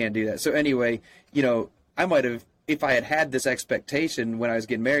of folks can't do that. So anyway, I might have, if I had this expectation when I was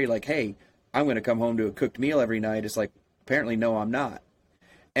getting married, like, hey, I'm going to come home to a cooked meal every night. It's like, apparently, no, I'm not.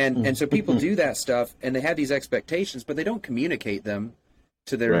 And so people do that stuff, and they have these expectations, but they don't communicate them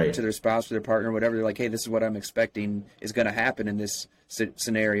to their spouse or their partner, whatever. They're like, hey, this is what I'm expecting is going to happen in this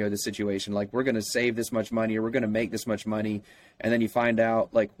scenario, this situation. Like, we're going to save this much money, or we're going to make this much money, and then you find out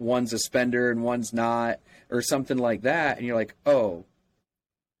like one's a spender and one's not, or something like that, and you're like, oh,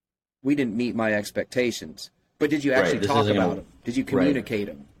 we didn't meet my expectations. But did you actually talk about them? Did you communicate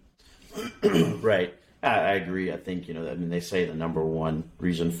them? Right. I agree. I think, they say the number one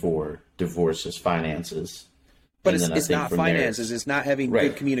reason for divorce is finances. But it's not finances. It's not having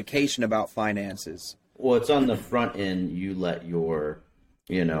good communication about finances. Well, it's on the front end. You let your,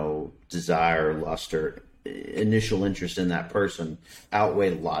 desire, lust, or initial interest in that person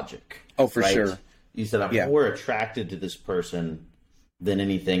outweigh logic. Oh, for sure. You said, I'm more attracted to this person than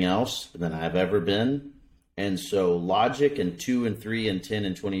anything else than I've ever been. And so logic and 2 and 3 and 10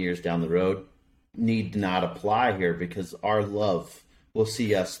 and 20 years down the road need not apply here, because our love will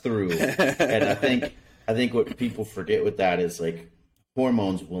see us through. And I think what people forget with that is like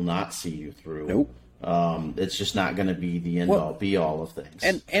hormones will not see you through. Nope. It's just not going to be the end all be all of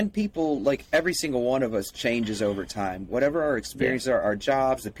things. And people, like every single one of us changes over time. Whatever our experiences are, our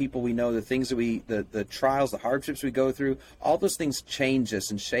jobs, the people we know, the things that the trials, the hardships we go through, all those things change us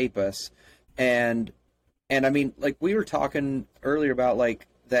and shape us. And I mean, like we were talking earlier about like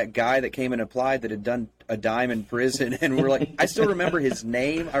that guy that came and applied that had done a dime in prison, and we're like, I still remember his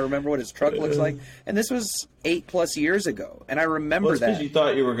name. I remember what his truck looks like, and this was 8+ years ago, and I remember that. Because you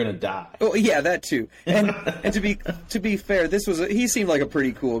thought you were going to die. Oh yeah, that too. And to be fair, he seemed like a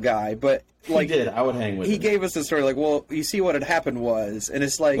pretty cool guy, but like he did. I would hang with him. He gave us the story like, well, you see what had happened was, and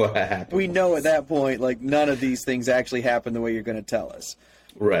it's like we know at that point like none of these things actually happened the way you're going to tell us.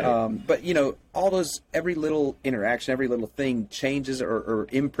 Right. But every little interaction, every little thing changes or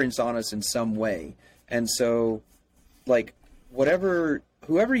imprints on us in some way. And so like whoever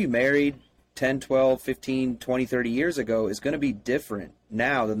you married 10, 12, 15, 20, 30 years ago is going to be different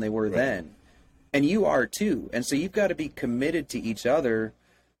now than they were then. And you are too. And so you've got to be committed to each other,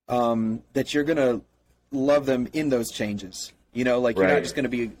 that you're going to love them in those changes. You know, like, you're not just going to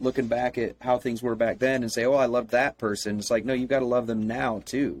be looking back at how things were back then and say, oh, I loved that person. It's like, no, you've got to love them now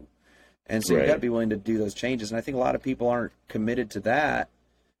too. And so you've got to be willing to do those changes. And I think a lot of people aren't committed to that.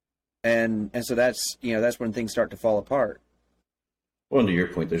 And so that's, you know, that's when things start to fall apart. Well, to your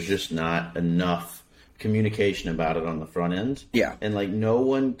point, there's just not enough communication about it on the front end. Yeah. And like, no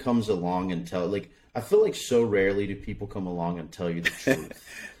one comes along and I feel like so rarely do people come along and tell you the truth,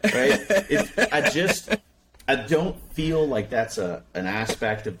 right? I don't feel like that's an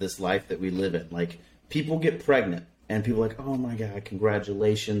aspect of this life that we live in. Like, people get pregnant and people are like, oh my God,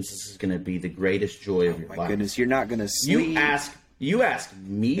 congratulations. This is going to be the greatest joy of your life. My goodness, you're not going to sleep. You ask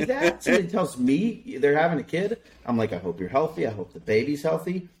me that? Somebody tells me they're having a kid. I'm like, I hope you're healthy. I hope the baby's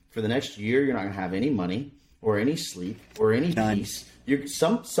healthy. For the next year, you're not going to have any money or any sleep or any peace.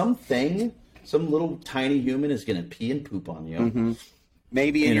 Some little tiny human is going to pee and poop on you. Mm-hmm.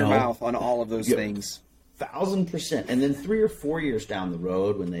 Maybe in your mouth on all of those things. 1,000%. And then 3 or 4 years down the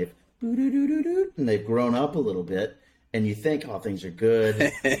road, when they've grown up a little bit, and you think, oh, things are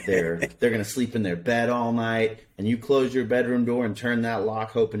good. They're going to sleep in their bed all night, and you close your bedroom door and turn that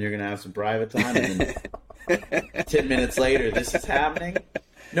lock, hoping you're going to have some private time. And then 10 minutes later, this is happening.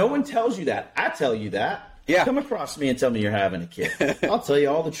 No one tells you that. I tell you that. Yeah. Come across me and tell me you're having a kid. I'll tell you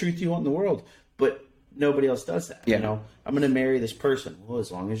all the truth you want in the world. But nobody else does that. Yeah. You know, I'm going to marry this person. Well,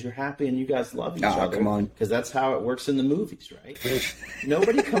 as long as you're happy and you guys love each other. Come on. Because that's how it works in the movies, right?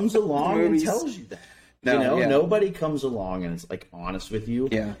 Nobody comes along and tells you that. No, Nobody comes along and is like honest with you.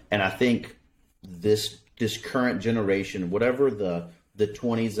 Yeah. And I think this current generation, whatever the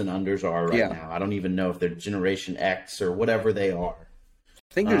 20s and unders are right now, I don't even know if they're Generation X or whatever they are.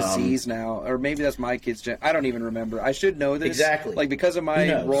 I think there's Z's now, or maybe that's my kids' I don't even remember. I should know this. Exactly. Like, because of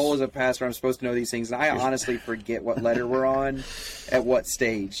my role as a pastor, I'm supposed to know these things, and I honestly forget what letter we're on at what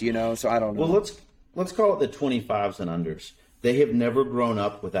stage, you know, so I don't know. Well, let's call it the 25s and unders. They have never grown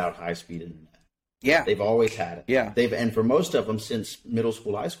up without high-speed internet. Yeah. They've always had it. Yeah. And for most of them, since middle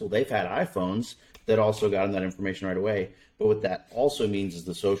school, high school, they've had iPhones that also got them that information right away. But what that also means is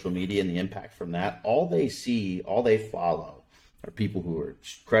the social media and the impact from that. All they see, all they follow are people who are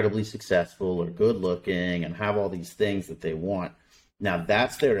incredibly successful or good looking and have all these things that they want. Now,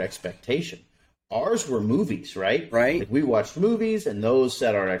 that's their expectation. Ours were movies, right? Right. Like, we watched movies and those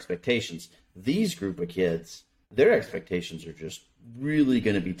set our expectations. These group of kids, their expectations are just really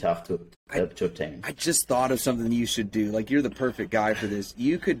going to be tough to obtain. I just thought of something you should do. Like, you're the perfect guy for this.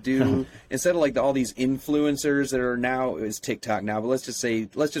 You could do, instead of like all these influencers that are now, it's TikTok now, but let's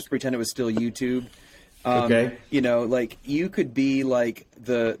just pretend it was still YouTube. Okay. You know, like, you could be like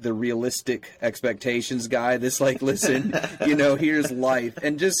the realistic expectations guy that's like, listen, you know, here's life.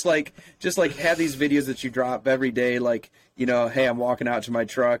 And just like have these videos that you drop every day, like, you know, hey, I'm walking out to my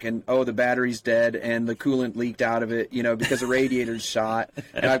truck and, oh, the battery's dead and the coolant leaked out of it, you know, because the radiator's shot.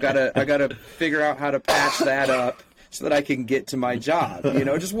 And I gotta figure out how to patch that up so that I can get to my job, you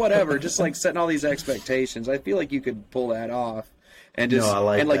know, just whatever, just like setting all these expectations. I feel like you could pull that off. And just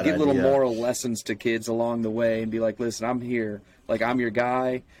give little moral lessons to kids along the way and be like, listen, I'm here. Like, I'm your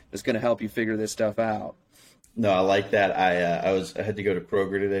guy that's going to help you figure this stuff out. No, I like that. I had to go to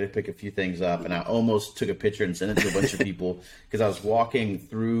Kroger today to pick a few things up, and I almost took a picture and sent it to a bunch of people because I was walking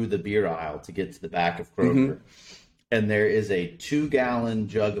through the beer aisle to get to the back of Kroger, and there is a 2-gallon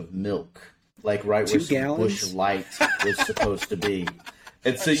jug of milk, like right where some Busch Light was supposed to be.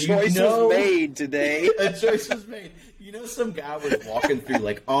 And so choice was made today. A choice was made. You know, some guy was walking through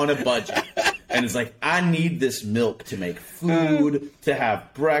like on a budget, and it's like, I need this milk to make food, to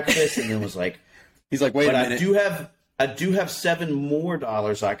have breakfast, and then was like, he's like, wait a minute. I do have $7 more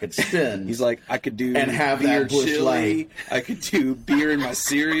I could spend. He's like, I could do and have beer that Busch chili. Light. I could do beer in my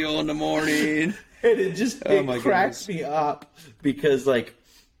cereal in the morning. And it cracks me up because like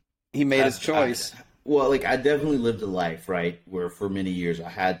he made his choice. I definitely lived a life, right, where for many years I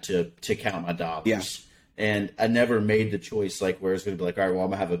had to count my dollars. Yeah. And I never made the choice like where it's going to be like, all right, well, I'm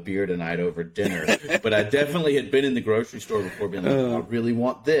going to have a beer tonight over dinner. But I definitely had been in the grocery store before being like, I really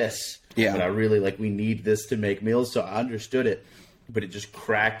want this. Yeah. But I really, we need this to make meals. So I understood it. But it just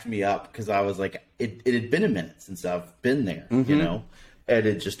cracked me up because I was like, it had been a minute since I've been there, you know?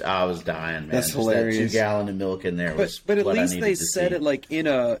 And I was dying, man. That's just hilarious. That 2 gallon of milk in there was but at what least I they to set see. it like in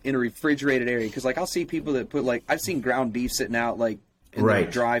a refrigerated area because like I'll see people that put like I've seen ground beef sitting out like in the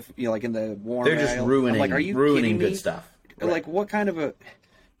dry, you know, like in the warm. They're just aisle. ruining. I'm like, are you ruining good stuff? Like what kind of a,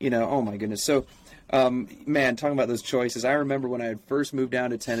 you know? Oh my goodness. So, man, talking about those choices, I remember when I had first moved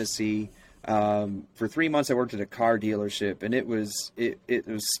down to Tennessee. For 3 months, I worked at a car dealership, and it was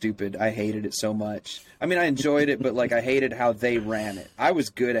stupid. I hated it so much. I mean, I enjoyed it, but like I hated how they ran it. I was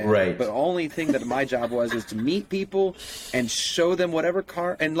good at it, but the only thing that my job was to meet people and show them whatever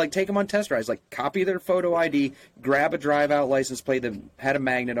car and like take them on test drives. Like copy their photo ID, grab a drive-out license plate that had a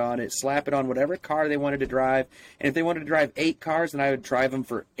magnet on it, slap it on whatever car they wanted to drive, and if they wanted to drive 8 cars, then I would drive them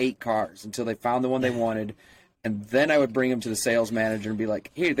for 8 cars until they found the one they wanted. And then I would bring them to the sales manager and be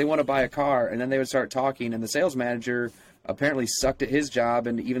like, hey, they want to buy a car. And then they would start talking. And the sales manager apparently sucked at his job.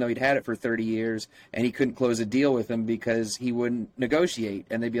 And even though he'd had it for 30 years and he couldn't close a deal with them because he wouldn't negotiate.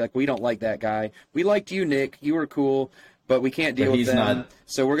 And they'd be like, we don't like that guy. We liked you, Nick. You were cool, but we can't deal with them.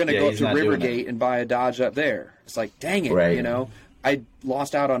 So we're going to go up to Rivergate and buy a Dodge up there. It's like, dang it, you know. I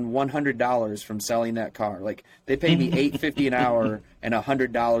lost out on $100 from selling that car. Like they paid me $8.50 an hour and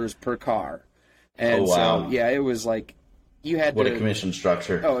 $100 per car. And so, yeah, it was like you had what a commission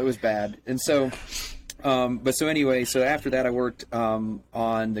structure. Oh, it was bad. And so, but so anyway, so after that, I worked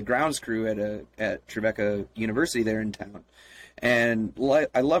on the grounds crew at Tribeca University there in town, and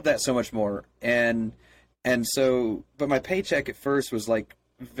I loved that so much more. And so, but my paycheck at first was like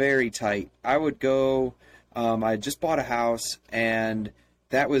very tight. I would go. I just bought a house, and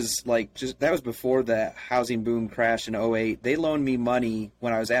that was before the housing boom crashed in 2008. They loaned me money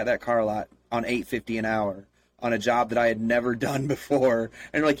when I was at that car lot on $8.50 an hour on a job that I had never done before.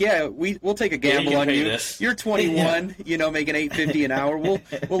 And like, yeah, we'll take a gamble on you. You're 21, you know, making $8.50 an hour. We'll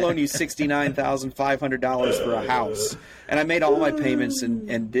loan you $69,500 for a house. And I made all my payments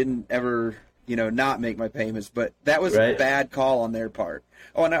and didn't ever, you know, not make my payments. But that was a bad call on their part.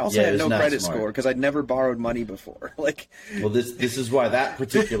 Oh, and I also had no credit score because I'd never borrowed money before. Like, well, this is why that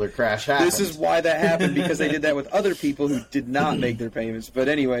particular crash happened. This is why that happened, because they did that with other people who did not make their payments. But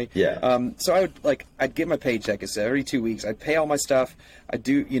anyway, so I'd get my paycheck. It's every 2 weeks. I'd pay all my stuff. I'd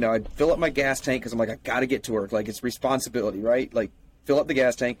fill up my gas tank because I'm like, I got to get to work. Like, it's responsibility, right? Like, fill up the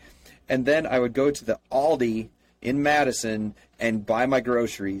gas tank, and then I would go to the Aldi in Madison and buy my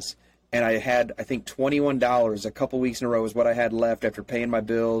groceries. And I had, I think, $21 a couple weeks in a row was what I had left after paying my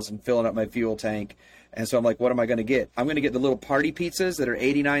bills and filling up my fuel tank. And so I'm like, what am I going to get? I'm going to get the little party pizzas that are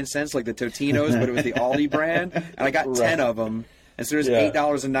 89 cents, like the Totino's, but it was the Aldi brand. And I got 10 of them. And so there's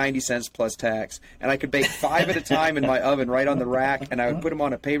 $8.90 plus tax. And I could bake 5 at a time in my oven right on the rack. And I would put them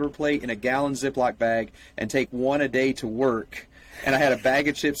on a paper plate in a gallon Ziploc bag and take one a day to work. And I had a bag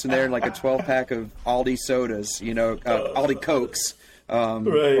of chips in there and like a 12-pack of Aldi sodas, you know, Aldi Cokes.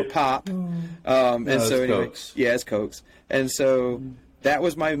 Or pop. And so anyway, Cokes. Yeah, it's Cokes. And so that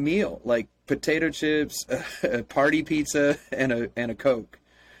was my meal, like potato chips, a party pizza, and a Coke.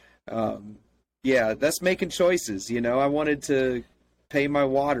 Yeah, that's making choices. You know, I wanted to pay my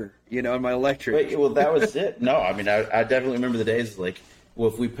water, you know, and my electric. Wait, well, that was it. No, I mean, I definitely remember the days like, well,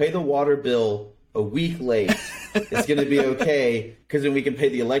 if we pay the water bill a week late, it's going to be okay because then we can pay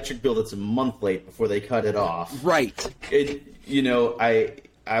the electric bill that's a month late before they cut it off. Right. You know, I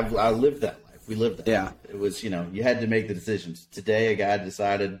lived that life. We lived that. Yeah. Life. It was, you know, you had to make the decisions. Today, a guy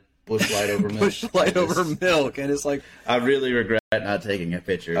decided Busch Light over milk. Busch Light over milk, and it's like I really regret not taking a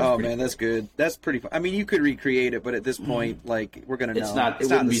picture. Oh man, that's good. That's pretty fun. I mean, you could recreate it, but at this point, like we're gonna know. It's not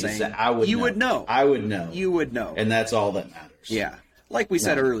the same. I would. You would know. I would know. You would know, and that's all that matters. Yeah. Like we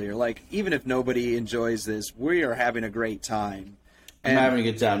said earlier, like even if nobody enjoys this, we are having a great time. I'm having a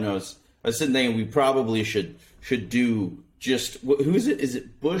good time. No, I was sitting thinking we probably should do just who is it? Is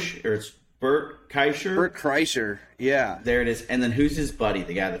it Bush or it's Bert Kreischer? Bert Kreischer, yeah. There it is. And then who's his buddy?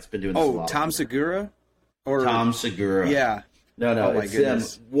 The guy that's been doing this a lot. Tom Segura? Tom Segura. Yeah. No, oh my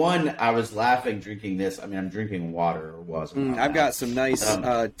goodness. One, I was laughing drinking this. I mean, I'm drinking water, or was. I've got some nice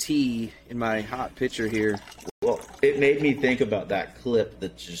tea in my hot pitcher here. Well, it made me think about that clip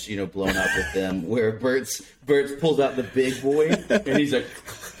that's just, you know, blown up with them, where Bert pulls out the big boy, and he's like,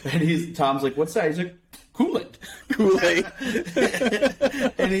 Tom's like, what's that? He's like, Kool-Aid.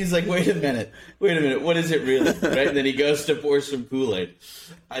 And he's like, wait a minute, what is it really? Right? And then he goes to pour some Kool-Aid.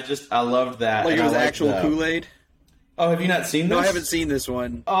 I loved that. Like it was actual Kool-Aid? Oh, have you not seen this? No, I haven't seen this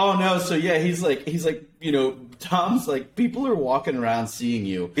one. Oh no, so yeah, he's like, you know, Tom's like, people are walking around seeing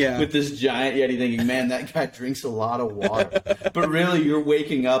you with this giant Yeti thinking, man, that guy drinks a lot of water. But really, you're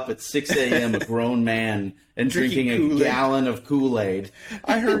waking up at 6 a.m., a grown man, and drinking a gallon of Kool-Aid.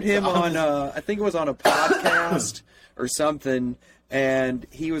 I heard him on, I think it was on a podcast or something, and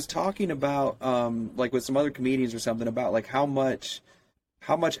he was talking about, like with some other comedians or something, about like how much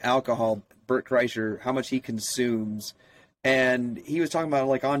alcohol Bert Kreischer, how much he consumes. And he was talking about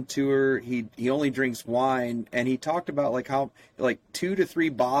like on tour, he only drinks wine, and he talked about like how like 2 to 3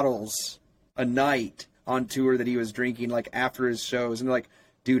 bottles a night on tour that he was drinking like after his shows. And like,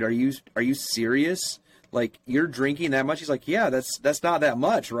 dude, are you serious? Like, you're drinking that much? He's like, yeah, that's not that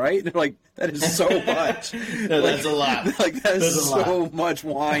much, right? They're like, that is so much. No, that's a lot. Like, that is so much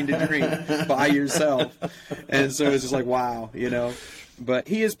wine to drink by yourself. And so it's just like, wow, you know. But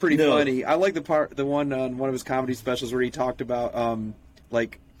he is pretty funny. I like the one on one of his comedy specials where he talked about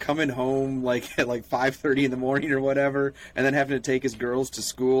like coming home like at like 5:30 in the morning or whatever, and then having to take his girls to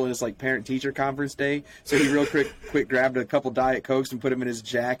school, and it's like parent-teacher conference day. So he real quick grabbed a couple Diet Cokes and put them in his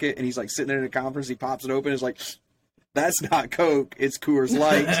jacket, and he's like sitting there in a conference. He pops it open, and it's like, that's not Coke, it's Coors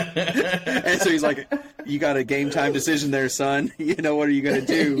Light. And so he's like, you got a game time decision there, son. You know, what are you going to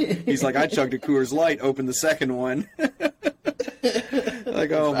do? He's like, I chugged a Coors Light, opened the second one.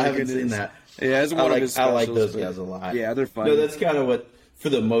 Like, oh my I haven't goodness. seen that. Yeah, it's one of his specials. I like those guys a lot. Yeah, they're funny. No, that's kind of what, for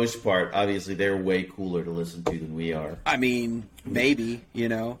the most part, obviously they're way cooler to listen to than we are. I mean, maybe, you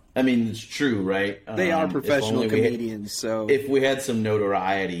know. I mean, it's true, right? They are professional comedians, so if we had some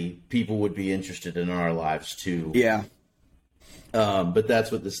notoriety, people would be interested in our lives too. Yeah. But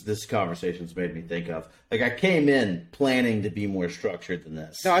that's what this conversation's made me think of. Like, I came in planning to be more structured than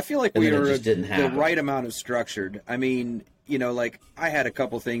this. No, I feel like we are the right amount of structured. I mean, you know, like, I had a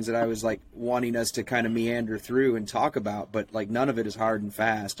couple things that I was like wanting us to kind of meander through and talk about, but like none of it is hard and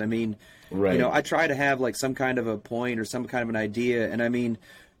fast. I mean, right. You know, I try to have like some kind of a point or some kind of an idea, and I mean,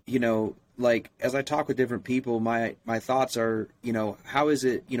 you know, like, as I talk with different people, my thoughts are, you know, how is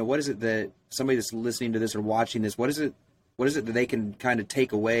it, you know, what is it that somebody that's listening to this or watching this, what is it that they can kind of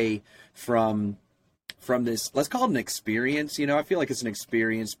take away from this, let's call it an experience. You know, I feel like it's an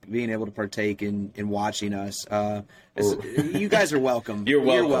experience being able to partake in watching us. You guys are welcome. You're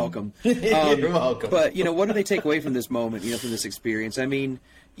welcome. You're welcome. But, you know, what do they take away from this moment, you know, from this experience? I mean,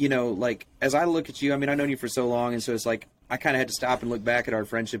 you know, like, as I look at you, I mean, I've known you for so long, and so it's like, I kind of had to stop and look back at our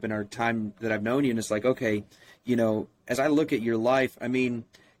friendship and our time that I've known you, and it's like, okay, you know, as I look at your life, I mean,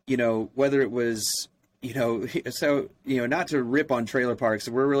 you know, whether it was, you know, so, you know, not to rip on trailer parks,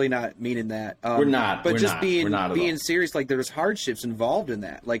 we're really not meaning that. We're not. But we're just not. being serious, like, there's hardships involved in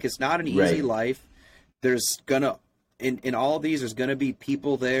that. Like, it's not an easy life. There's gonna, in all of these, there's gonna be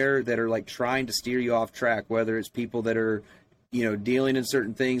people there that are like trying to steer you off track, whether it's people that are, you know, dealing in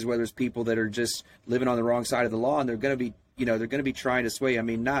certain things, whether it's people that are just living on the wrong side of the law, and they're gonna be, you know, they're going to be trying to sway. I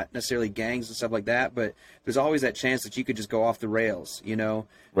mean, not necessarily gangs and stuff like that, but there's always that chance that you could just go off the rails, you know.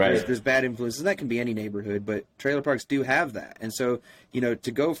 Right. There's bad influences, and that can be any neighborhood, but trailer parks do have that. And so, you know, to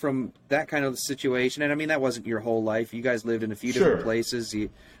go from that kind of situation, and I mean, that wasn't your whole life. You guys lived in a few different places.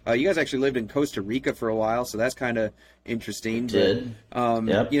 You guys actually lived in Costa Rica for a while, so that's kind of interesting. Did. You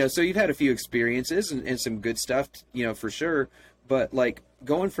know, so you've had a few experiences and some good stuff, you know, for sure. But, like,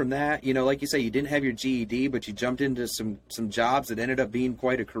 going from that, you know, like you say, you didn't have your GED, but you jumped into some jobs that ended up being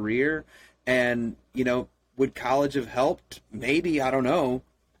quite a career. And, you know, would college have helped? Maybe, I don't know.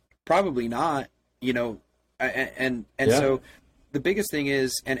 Probably not, you know. So the biggest thing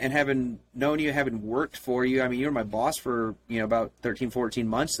is, and having known you, having worked for you, I mean, you were my boss for, you know, about 13, 14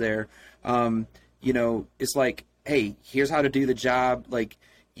 months there. You know, it's like, hey, here's how to do the job. Like,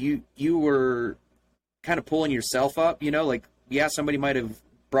 you were kind of pulling yourself up, you know, like, yeah, somebody might have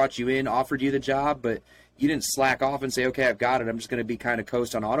brought you in, offered you the job, but you didn't slack off and say, okay, I've got it. I'm just going to be kind of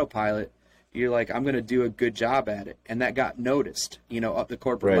coast on autopilot. You're like, I'm going to do a good job at it. And that got noticed, you know, up the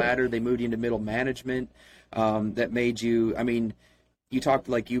corporate ladder. They moved you into middle management. That made you, I mean, you talked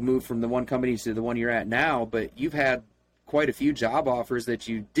like you moved from the one company to the one you're at now, but you've had quite a few job offers that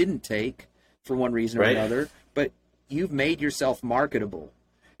you didn't take for one reason or another, but you've made yourself marketable.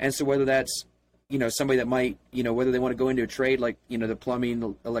 And so whether that's, you know, somebody that might, you know, whether they want to go into a trade like, you know, the plumbing,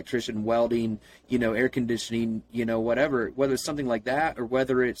 the electrician, welding, you know, air conditioning, you know, whatever, whether it's something like that or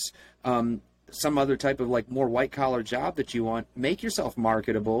whether it's some other type of like more white collar job that you want, make yourself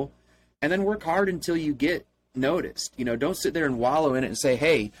marketable and then work hard until you get noticed. You know, don't sit there and wallow in it and say,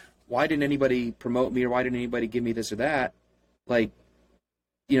 hey, why didn't anybody promote me or why didn't anybody give me this or that? Like,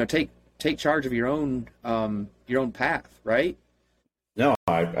 you know, take charge of your own path, right? No,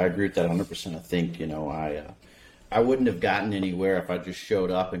 I agree with that 100%. I think, you know, I wouldn't have gotten anywhere if I just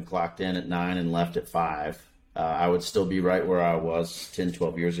showed up and clocked in at 9 and left at 5. I would still be right where I was 10,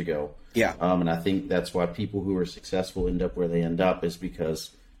 12 years ago. Yeah. And I think that's why people who are successful end up where they end up is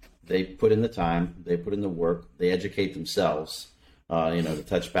because they put in the time, they put in the work, they educate themselves. You know, to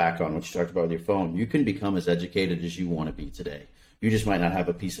touch back on what you talked about with your phone, you can become as educated as you want to be today. You just might not have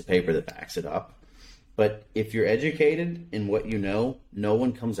a piece of paper that backs it up. But if you're educated in what you know, no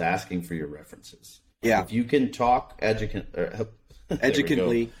one comes asking for your references. Yeah. If you can talk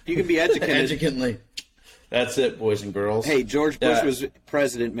educatedly, you can be educated. Educatedly. That's it, boys and girls. Hey, George Bush was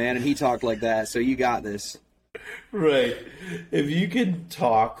president, man, and he talked like that, so you got this. Right. If you can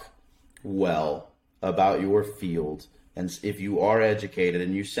talk well about your field, and if you are educated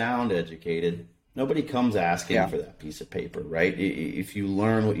and you sound educated, nobody comes asking for that piece of paper, right? If you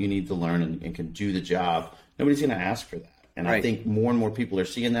learn what you need to learn and can do the job, nobody's going to ask for that. And I think more and more people are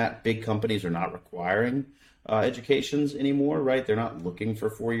seeing that. Big companies are not requiring educations anymore, right? They're not looking for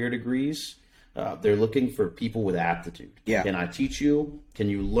 4-year degrees. They're looking for people with aptitude. Yeah. Can I teach you? Can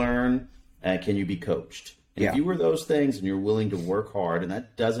you learn? And can you be coached? And if you were those things and you're willing to work hard, and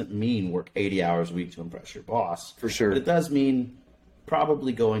that doesn't mean work 80 hours a week to impress your boss. For sure. But it does mean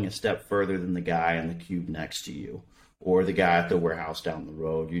probably going a step further than the guy in the cube next to you or the guy at the warehouse down the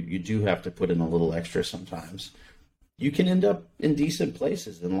road. You do have to put in a little extra sometimes. You can end up in decent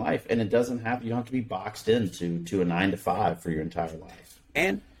places in life, and you don't have to be boxed into a 9-to-5 for your entire life.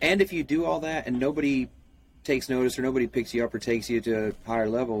 And if you do all that and nobody takes notice or nobody picks you up or takes you to a higher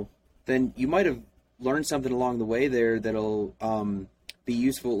level, then you might have learned something along the way there that'll be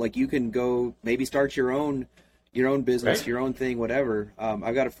useful. Like you can go maybe start your own business, your own thing, whatever.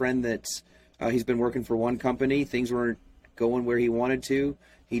 I've got a friend that's he's been working for one company. Things weren't going where he wanted to.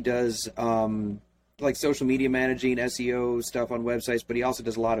 He does like social media managing, SEO stuff on websites, but he also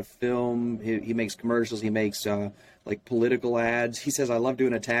does a lot of film. He makes commercials. He makes like political ads. He says, I love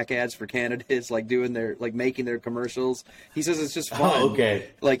doing attack ads for candidates, like making their commercials. He says it's just fun. Oh, okay.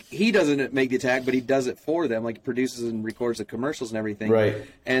 Like he doesn't make the attack, but he does it for them. Like produces and records the commercials and everything. Right.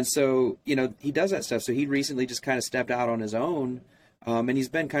 And so, he does that stuff. So he recently just kind of stepped out on his own. And he's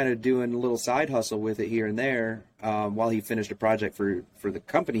been kind of doing a little side hustle with it here and there while he finished a project for the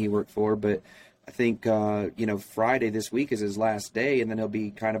company he worked for. But I think, Friday this week is his last day, and then he'll be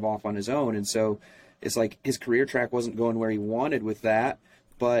kind of off on his own. And so it's like his career track wasn't going where he wanted with that,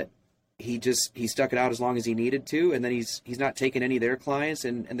 but he stuck it out as long as he needed to. And then he's not taking any of their clients,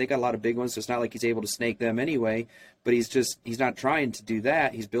 and they got a lot of big ones. So it's not like he's able to snake them anyway, but he's not trying to do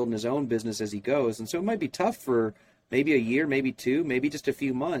that. He's building his own business as he goes. And so it might be tough for maybe a year, maybe 2, maybe just a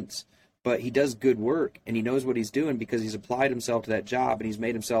few months, but he does good work and he knows what he's doing because he's applied himself to that job and he's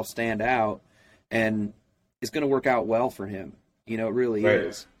made himself stand out, and it's going to work out well for him. It really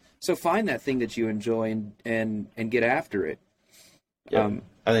is. So find that thing that you enjoy and get after it. Yeah,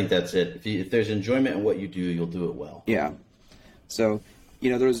 I think that's it. If there's enjoyment in what you do, you'll do it well. Yeah. So,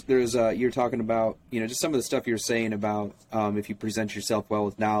 there's you're talking about, just some of the stuff you're saying about if you present yourself well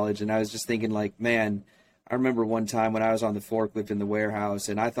with knowledge. And I was just thinking like, man, I remember one time when I was on the forklift in the warehouse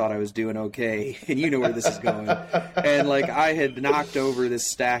and I thought I was doing okay, and you know where this is going. And like I had knocked over this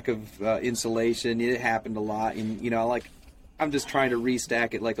stack of insulation. It happened a lot, and I'm just trying to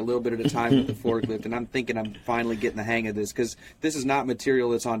restack it like a little bit at a time with the forklift, and I'm thinking I'm finally getting the hang of this because this is not material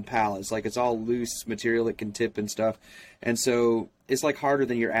that's on pallets. Like it's all loose material that can tip and stuff, and so it's like harder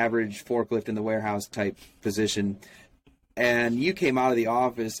than your average forklift in the warehouse type position. And you came out of the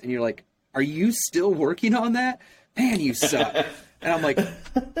office and you're like, are you still working on that? Man, you suck. And I'm like,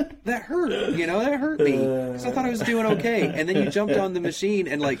 that hurt, that hurt me. Because I thought I was doing okay. And then you jumped on the machine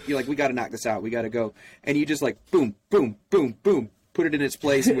and you're like, we got to knock this out. We got to go. And you just like, boom, boom, boom, boom, put it in its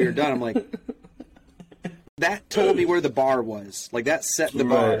place and we were done. I'm like, that told me where the bar was. Like that set the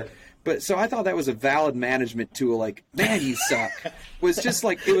bar. Right. But so I thought that was a valid management tool. Like, man, you suck. Was just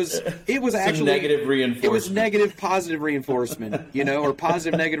like it was actually some negative reinforcement. It was negative positive reinforcement, or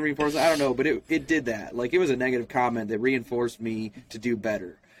positive negative reinforcement. I don't know, but it did that. Like it was a negative comment that reinforced me to do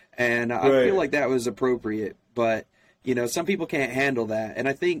better, and I feel like that was appropriate. But some people can't handle that, and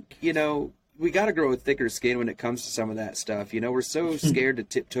I think we got to grow a thicker skin when it comes to some of that stuff. We're so scared to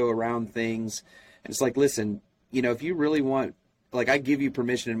tiptoe around things, and it's like, listen, if you really want. Like, I give you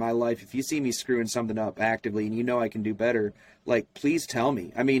permission in my life. If you see me screwing something up actively and I can do better, like, please tell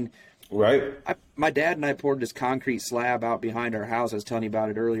me. I mean, my dad and I poured this concrete slab out behind our house. I was telling you about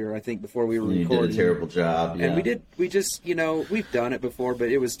it earlier, I think, before we were recording. You did a terrible job, yeah. And we just, we've done it before, but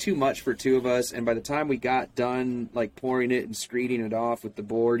it was too much for two of us. And by the time we got done, like, pouring it and screeding it off with the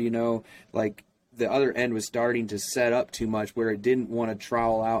board, like, the other end was starting to set up too much where it didn't want to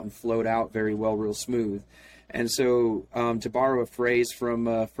trowel out and float out very well, real smooth. And so, to borrow a phrase from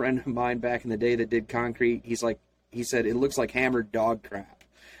a friend of mine back in the day that did concrete, he said, it looks like hammered dog crap.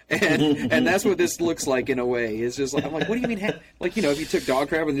 And that's what this looks like in a way. It's just like, I'm like, what do you mean? Like, if you took dog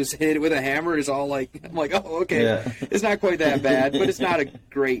crap and just hit it with a hammer, it's all like, I'm like, oh, okay. Yeah. It's not quite that bad, but it's not a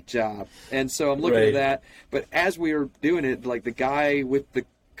great job. And so I'm looking at that. But as we were doing it, like the guy with the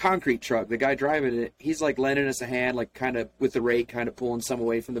concrete truck, the guy driving it, he's like lending us a hand, like kind of with the rake, kind of pulling some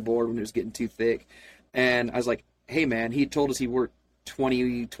away from the board when it was getting too thick. And I was like, hey, man, he told us he worked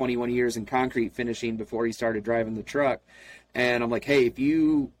 21 years in concrete finishing before he started driving the truck. And I'm like, hey, if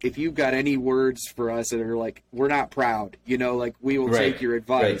you've got any words for us that are like, we're not proud, like we will take your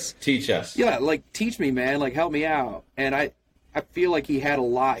advice. Right. Teach us. Yeah, like teach me, man, like help me out. And I feel like he had a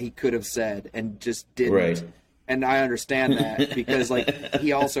lot he could have said and just didn't. Right. And I understand that because like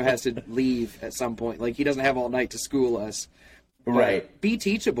he also has to leave at some point. Like he doesn't have all night to school us. But right. Be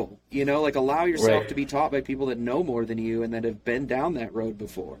teachable, like allow yourself to be taught by people that know more than you and that have been down that road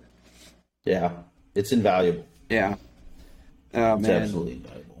before. Yeah. It's invaluable. Yeah. Oh, it's man. absolutely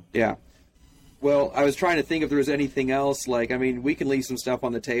invaluable. Yeah. Well, I was trying to think if there was anything else. Like, I mean, we can leave some stuff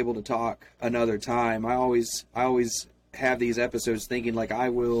on the table to talk another time. I always have these episodes thinking like I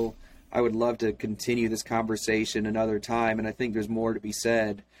would love to continue this conversation another time, and I think there's more to be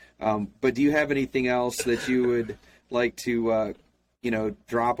said. But do you have anything else that you would like to,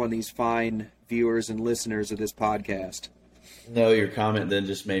 drop on these fine viewers and listeners of this podcast? No, your comment then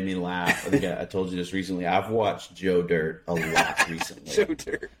just made me laugh. I think I told you this recently. I've watched Joe Dirt a lot recently. Joe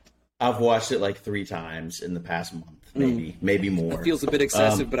Dirt. I've watched it like 3 times in the past month, maybe more. It feels a bit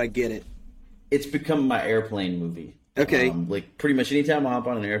excessive, but I get it. It's become my airplane movie. Okay. Like pretty much anytime I hop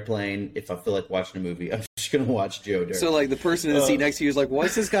on an airplane, if I feel like watching a movie, I'm just going to watch Joe Dirt. So like the person in the seat next to you is like,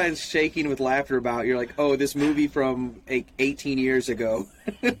 what's this guy shaking with laughter about? You're like, oh, this movie from 18 years ago.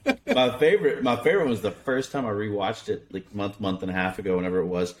 My favorite was the first time I rewatched it, like month and a half ago, whenever it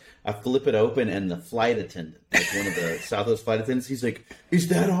was. I flip it open and the flight attendant, like one of the Southwest flight attendants, he's like, is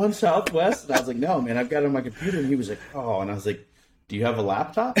that on Southwest? And I was like, no, man, I've got it on my computer. And he was like, oh, and I was like, do you have a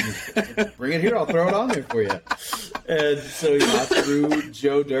laptop? Like, bring it here. I'll throw it on there for you. And so I threw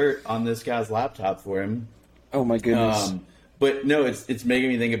Joe Dirt on this guy's laptop for him. Oh, my goodness. But no, it's making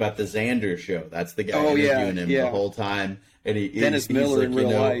me think about the Xander show. That's the guy interviewing him the whole time. And Dennis Miller like, in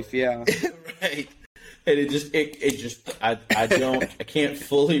real life, yeah. Right. And I can't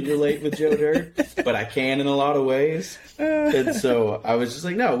fully relate with Joe Dirt, but I can in a lot of ways. And so I was just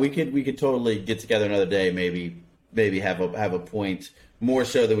like, no, we could totally get together another day, maybe have a point more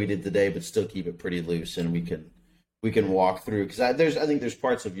so than we did today, but still keep it pretty loose, and we can walk through, because I think there's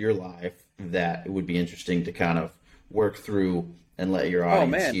parts of your life that it would be interesting to kind of work through and let your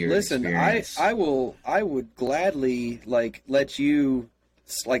audience hear. Listen, I would gladly like let you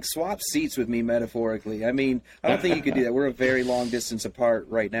like swap seats with me metaphorically. I mean, I don't think you could do that. We're a very long distance apart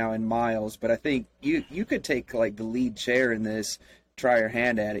right now in miles, but I think you could take like the lead chair in this, try your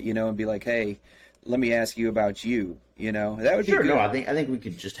hand at it, and be like, hey, let me ask you about you. That would be good. No, I think we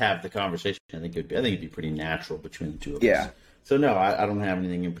could just have the conversation. I think it'd be pretty natural between the two of us. Yeah. So no, I don't have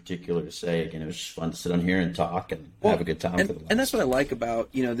anything in particular to say. Again, it was just fun to sit on here and talk and have a good time. And that's what I like about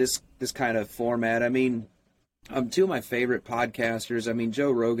this kind of format. I mean, two of my favorite podcasters. I mean,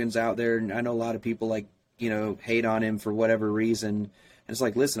 Joe Rogan's out there, and I know a lot of people like hate on him for whatever reason. And it's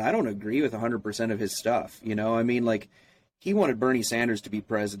like, listen, I don't agree with 100% of his stuff. I mean, like, he wanted Bernie Sanders to be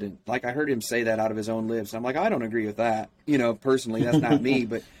president. Like, I heard him say that out of his own lips. I'm like, I don't agree with that. Personally, that's not me.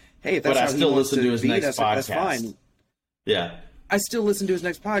 But hey, if that's how he wants to be, that's fine. Yeah. I still listen to his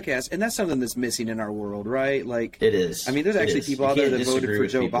next podcast, and that's something that's missing in our world, right? Like, it is. I mean, there's actually people out there that voted for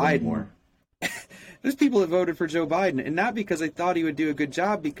Joe Biden. There's people that voted for Joe Biden, and not because they thought he would do a good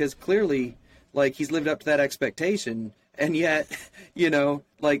job, because clearly, like, he's lived up to that expectation. And yet,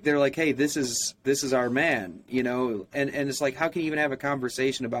 like, they're like, hey, this is our man, and it's like, how can you even have a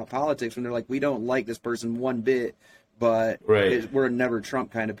conversation about politics when they're like, we don't like this person one bit, but we're never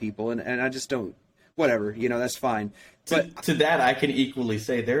Trump kind of people. And I just don't, whatever, that's fine. But to that, I can equally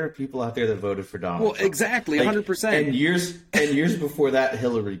say there are people out there that voted for Donald Trump. Exactly, 100%. And years before that,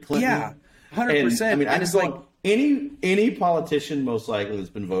 Hillary Clinton. Yeah, 100%. I mean, and it's like any politician most likely that's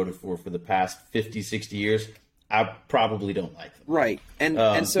been voted for the past 50, 60 years, I probably don't like them. Right.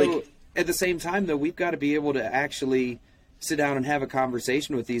 And so at the same time, though, we've got to be able to actually sit down and have a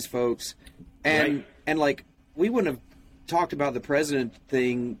conversation with these folks. And like, we wouldn't have talked about the president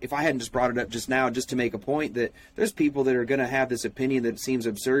thing if I hadn't just brought it up just now, just to make a point that there's people that are going to have this opinion that seems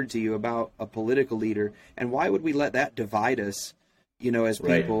absurd to you about a political leader. And why would we let that divide us, as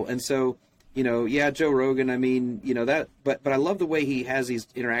people? And so, Joe Rogan, I mean, that, but I love the way he has these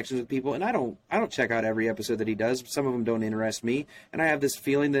interactions with people, and I don't check out every episode that he does. Some of them don't interest me, and I have this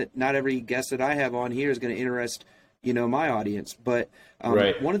feeling that not every guest that I have on here is going to interest, my audience. But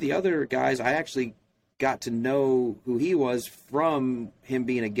one of the other guys, I actually got to know who he was from him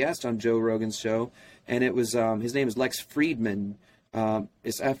being a guest on Joe Rogan's show, and it was his name is Lex Friedman.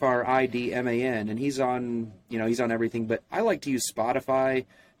 It's Fridman, and he's on everything. But I like to use Spotify.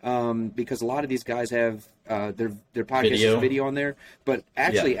 Because a lot of these guys have their podcast video on there, but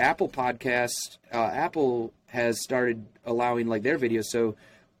actually Apple Podcasts, Apple has started allowing like their videos. So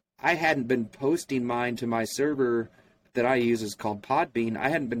I hadn't been posting mine to my server that I use is called Podbean. I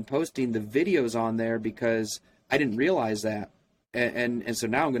hadn't been posting the videos on there because I didn't realize that. And so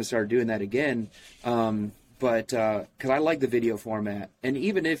now I'm going to start doing that again. But because I like the video format. And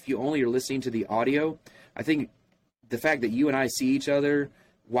even if you only are listening to the audio, I think the fact that you and I see each other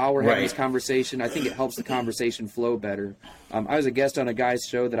while we're having this conversation, I think it helps the conversation flow better. I was a guest on a guy's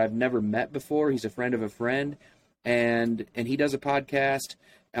show that I've never met before. He's a friend of a friend, and he does a podcast.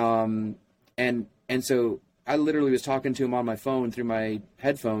 And so I literally was talking to him on my phone through my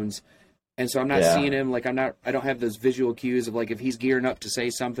headphones. And so I'm not seeing him, like I don't have those visual cues of like if he's gearing up to say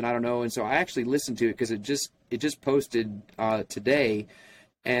something, I don't know. And so I actually listened to it because it just posted today,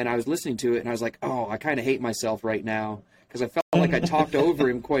 and I was listening to it and I was like, oh, I kind of hate myself right now because I felt like I talked over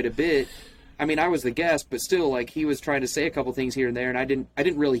him quite a bit. I mean, I was the guest, but still, like he was trying to say a couple things here and there, and I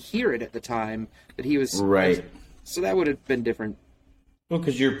didn't really hear it at the time that he was right. So that would have been different. Well,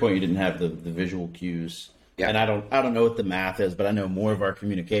 because your point, you didn't have the visual cues. Yeah. And I don't know what the math is, but I know more of our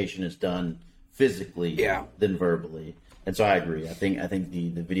communication is done physically than verbally. And so I agree. I think the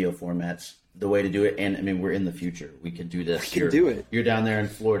video format's the way to do it. And I mean, we're in the future. We can do this. We can do it. You're down there in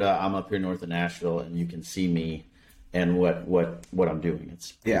Florida. I'm up here north of Nashville, and you can see me and what I'm doing.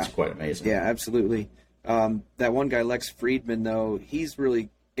 It's quite amazing. Yeah, absolutely. That one guy, Lex Friedman, though, he's really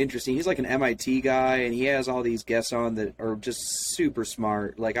interesting. He's like an MIT guy, and he has all these guests on that are just super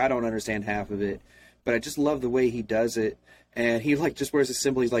smart. Like, I don't understand half of it, but I just love the way he does it. And he like just wears a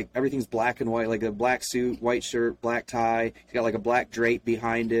symbol. He's like, everything's black and white, like a black suit, white shirt, black tie. He's got like a black drape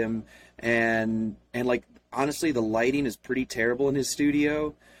behind him. And like, honestly, the lighting is pretty terrible in his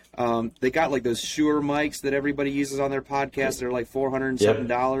studio. They got like those Shure mics that everybody uses on their podcast. They're like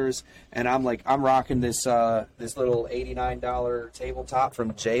 $400 and I'm like, I'm rocking this little $89 tabletop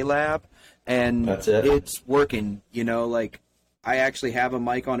from JLab, and it's working. You know, like I actually have a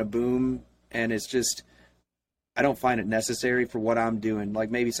mic on a boom, and it's just I don't find it necessary for what I'm doing.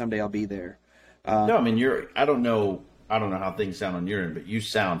 Like maybe someday I'll be there. No, I mean I don't know how things sound on your end, but you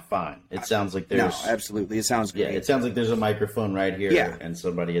sound fine. It sounds like there's... No, absolutely. It sounds great. Yeah, it sounds like there's a microphone right here, and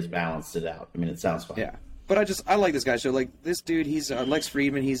somebody has balanced it out. I mean, it sounds fine. Yeah. But I like this guy's show. Like, this dude, he's Lex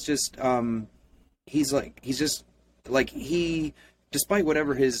Friedman, he's just, despite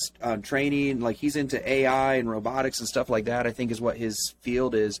whatever his training, like, he's into AI and robotics and stuff like that, I think is what his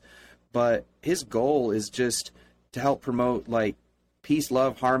field is. But his goal is just to help promote, like, peace,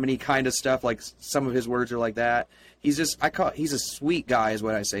 love, harmony kind of stuff. Like, some of his words are like that. He's a sweet guy is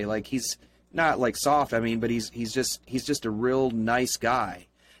what I say. Like, he's not like soft, I mean, but he's just a real nice guy.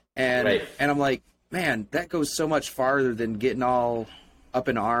 And I'm like, man, that goes so much farther than getting all up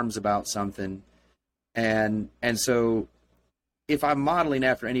in arms about something. And so if I'm modeling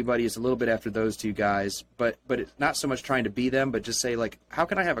after anybody, it's a little bit after those two guys, but it's not so much trying to be them, but just say, like, how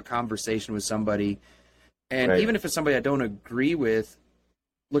can I have a conversation with somebody? And even if it's somebody I don't agree with,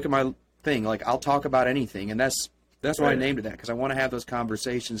 look at my thing. Like, I'll talk about anything, and that's why I named it that, because I want to have those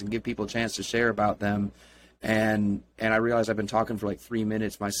conversations and give people a chance to share about them. And I realize I've been talking for like 3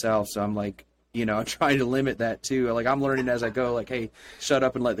 minutes myself, so I'm like, you know, I'm trying to limit that too. Like, I'm learning as I go. Like, hey, shut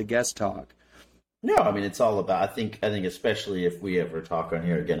up and let the guest talk. No, I mean, it's all about. I think especially if we ever talk on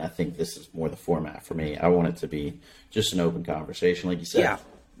here again, I think this is more the format for me. I want it to be just an open conversation, like you said.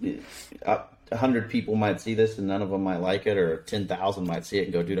 Yeah. 100 people might see this and none of them might like it, or 10,000 might see it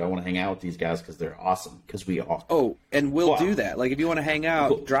and go, dude, I want to hang out with these guys because they're awesome, because we are. Oh, and we'll do that. Like, if you want to hang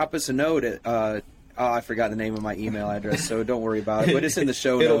out, drop us a note at, I forgot the name of my email address, so don't worry about it, but it's in the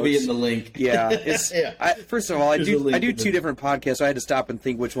show notes. It'll be in the link. Yeah. First of all, I do two different podcasts, so I had to stop and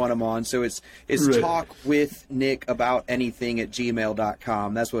think which one I'm on. So it's Talk with Nick About Anything at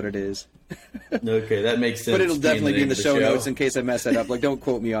gmail.com. That's what it is. Okay, that makes sense. But it'll definitely be in the show notes in case I mess that up. Like, don't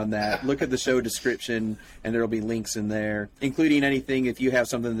quote me on that. Look at the show description, and there'll be links in there, including anything if you have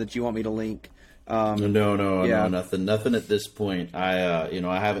something that you want me to link. No, nothing at this point. I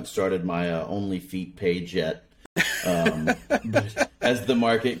haven't started my OnlyFeet page yet. But as the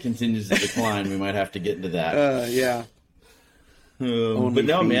market continues to decline, we might have to get into that. Yeah. But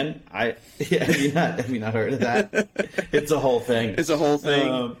no, man, have you not heard of that? It's a whole thing. It's a whole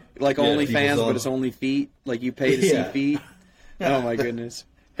thing. Like OnlyFans, but it's only feet. Like, you pay to see feet. Oh my goodness.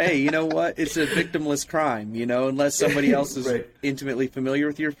 Hey, you know what? It's a victimless crime, you know, unless somebody else is intimately familiar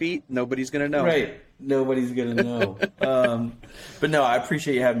with your feet, nobody's going to know. Right. Nobody's going to know. But no, I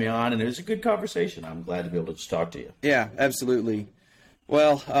appreciate you having me on, and it was a good conversation. I'm glad to be able to just talk to you. Yeah, absolutely.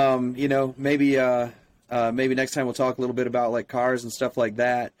 Well, maybe next time we'll talk a little bit about like cars and stuff like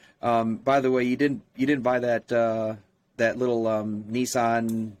that. By the way, you didn't buy that little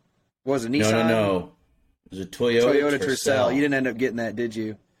Nissan. What was it, Nissan? No. It was a Toyota Tercel. You didn't end up getting that, did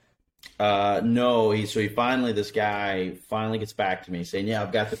you? No, this guy finally gets back to me saying, "Yeah,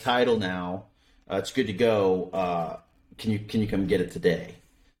 I've got the title now. It's good to go. Can you come get it today?"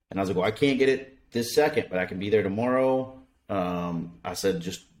 And I was like, "Well, I can't get it this second, but I can be there tomorrow." I said,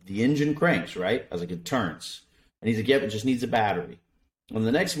 "Just the engine cranks, right?" I was like, "It turns." And he's like, "Yep, it just needs a battery." And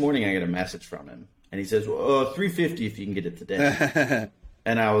the next morning, I get a message from him, and he says, "Well, $350 if you can get it today."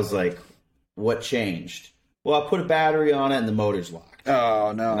 And I was like, "What changed?" "Well, I put a battery on it, and the motor's locked."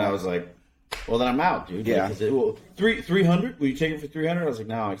 Oh no! And I was like, "Well, then I'm out, dude." Yeah. Like, 300? Will you take it for 300? I was like,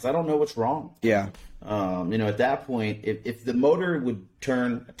 "No, because I don't know what's wrong." Yeah. At that point, if the motor would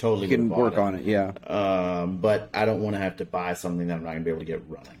turn, I totally You can would have work bought on it. Yeah. But I don't want to have to buy something that I'm not going to be able to get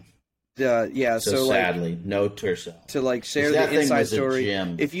running. Yeah. So sadly, no Tercel. To like share the inside story.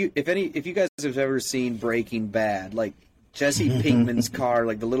 If you guys have ever seen Breaking Bad, like Jesse Pinkman's car,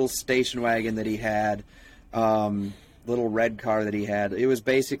 like the little station wagon that he had, little red car that he had, it was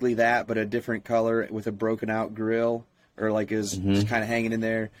basically that, but a different color with a broken out grill, or like it was just kind of hanging in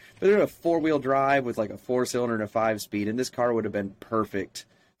there. But it was a 4-wheel drive with like a 4-cylinder and a 5-speed, and this car would have been perfect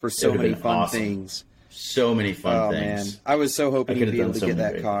for so many fun things. So many fun things. Man, I was so hoping he'd be able to get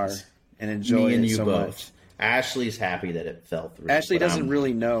that car and enjoy it so much. Ashley's happy that it fell through. Ashley doesn't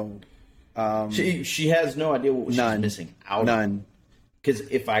really know. She has no idea what she's missing out. None. Because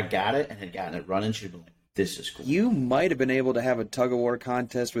if I got it and had gotten it running, she'd be like, "This is cool." You might have been able to have a tug of war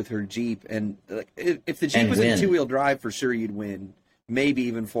contest with her Jeep, and if the Jeep was in 2-wheel drive, for sure you'd win. Maybe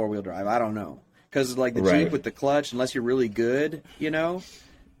even 4-wheel drive. I don't know, because like the Jeep with the clutch, unless you're really good, I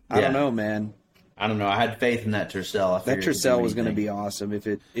don't know, man. I don't know. I had faith in that Tercel. That Tercel was going to be awesome if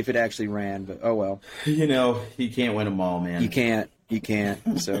it actually ran, but oh well. You can't win them all, man. You can't.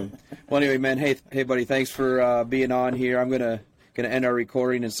 So, well, anyway, man. Hey, buddy. Thanks for being on here. I'm gonna end our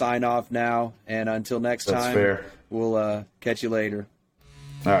recording and sign off now. And until next time, fair. We'll catch you later.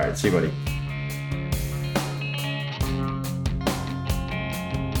 All right. See you, buddy.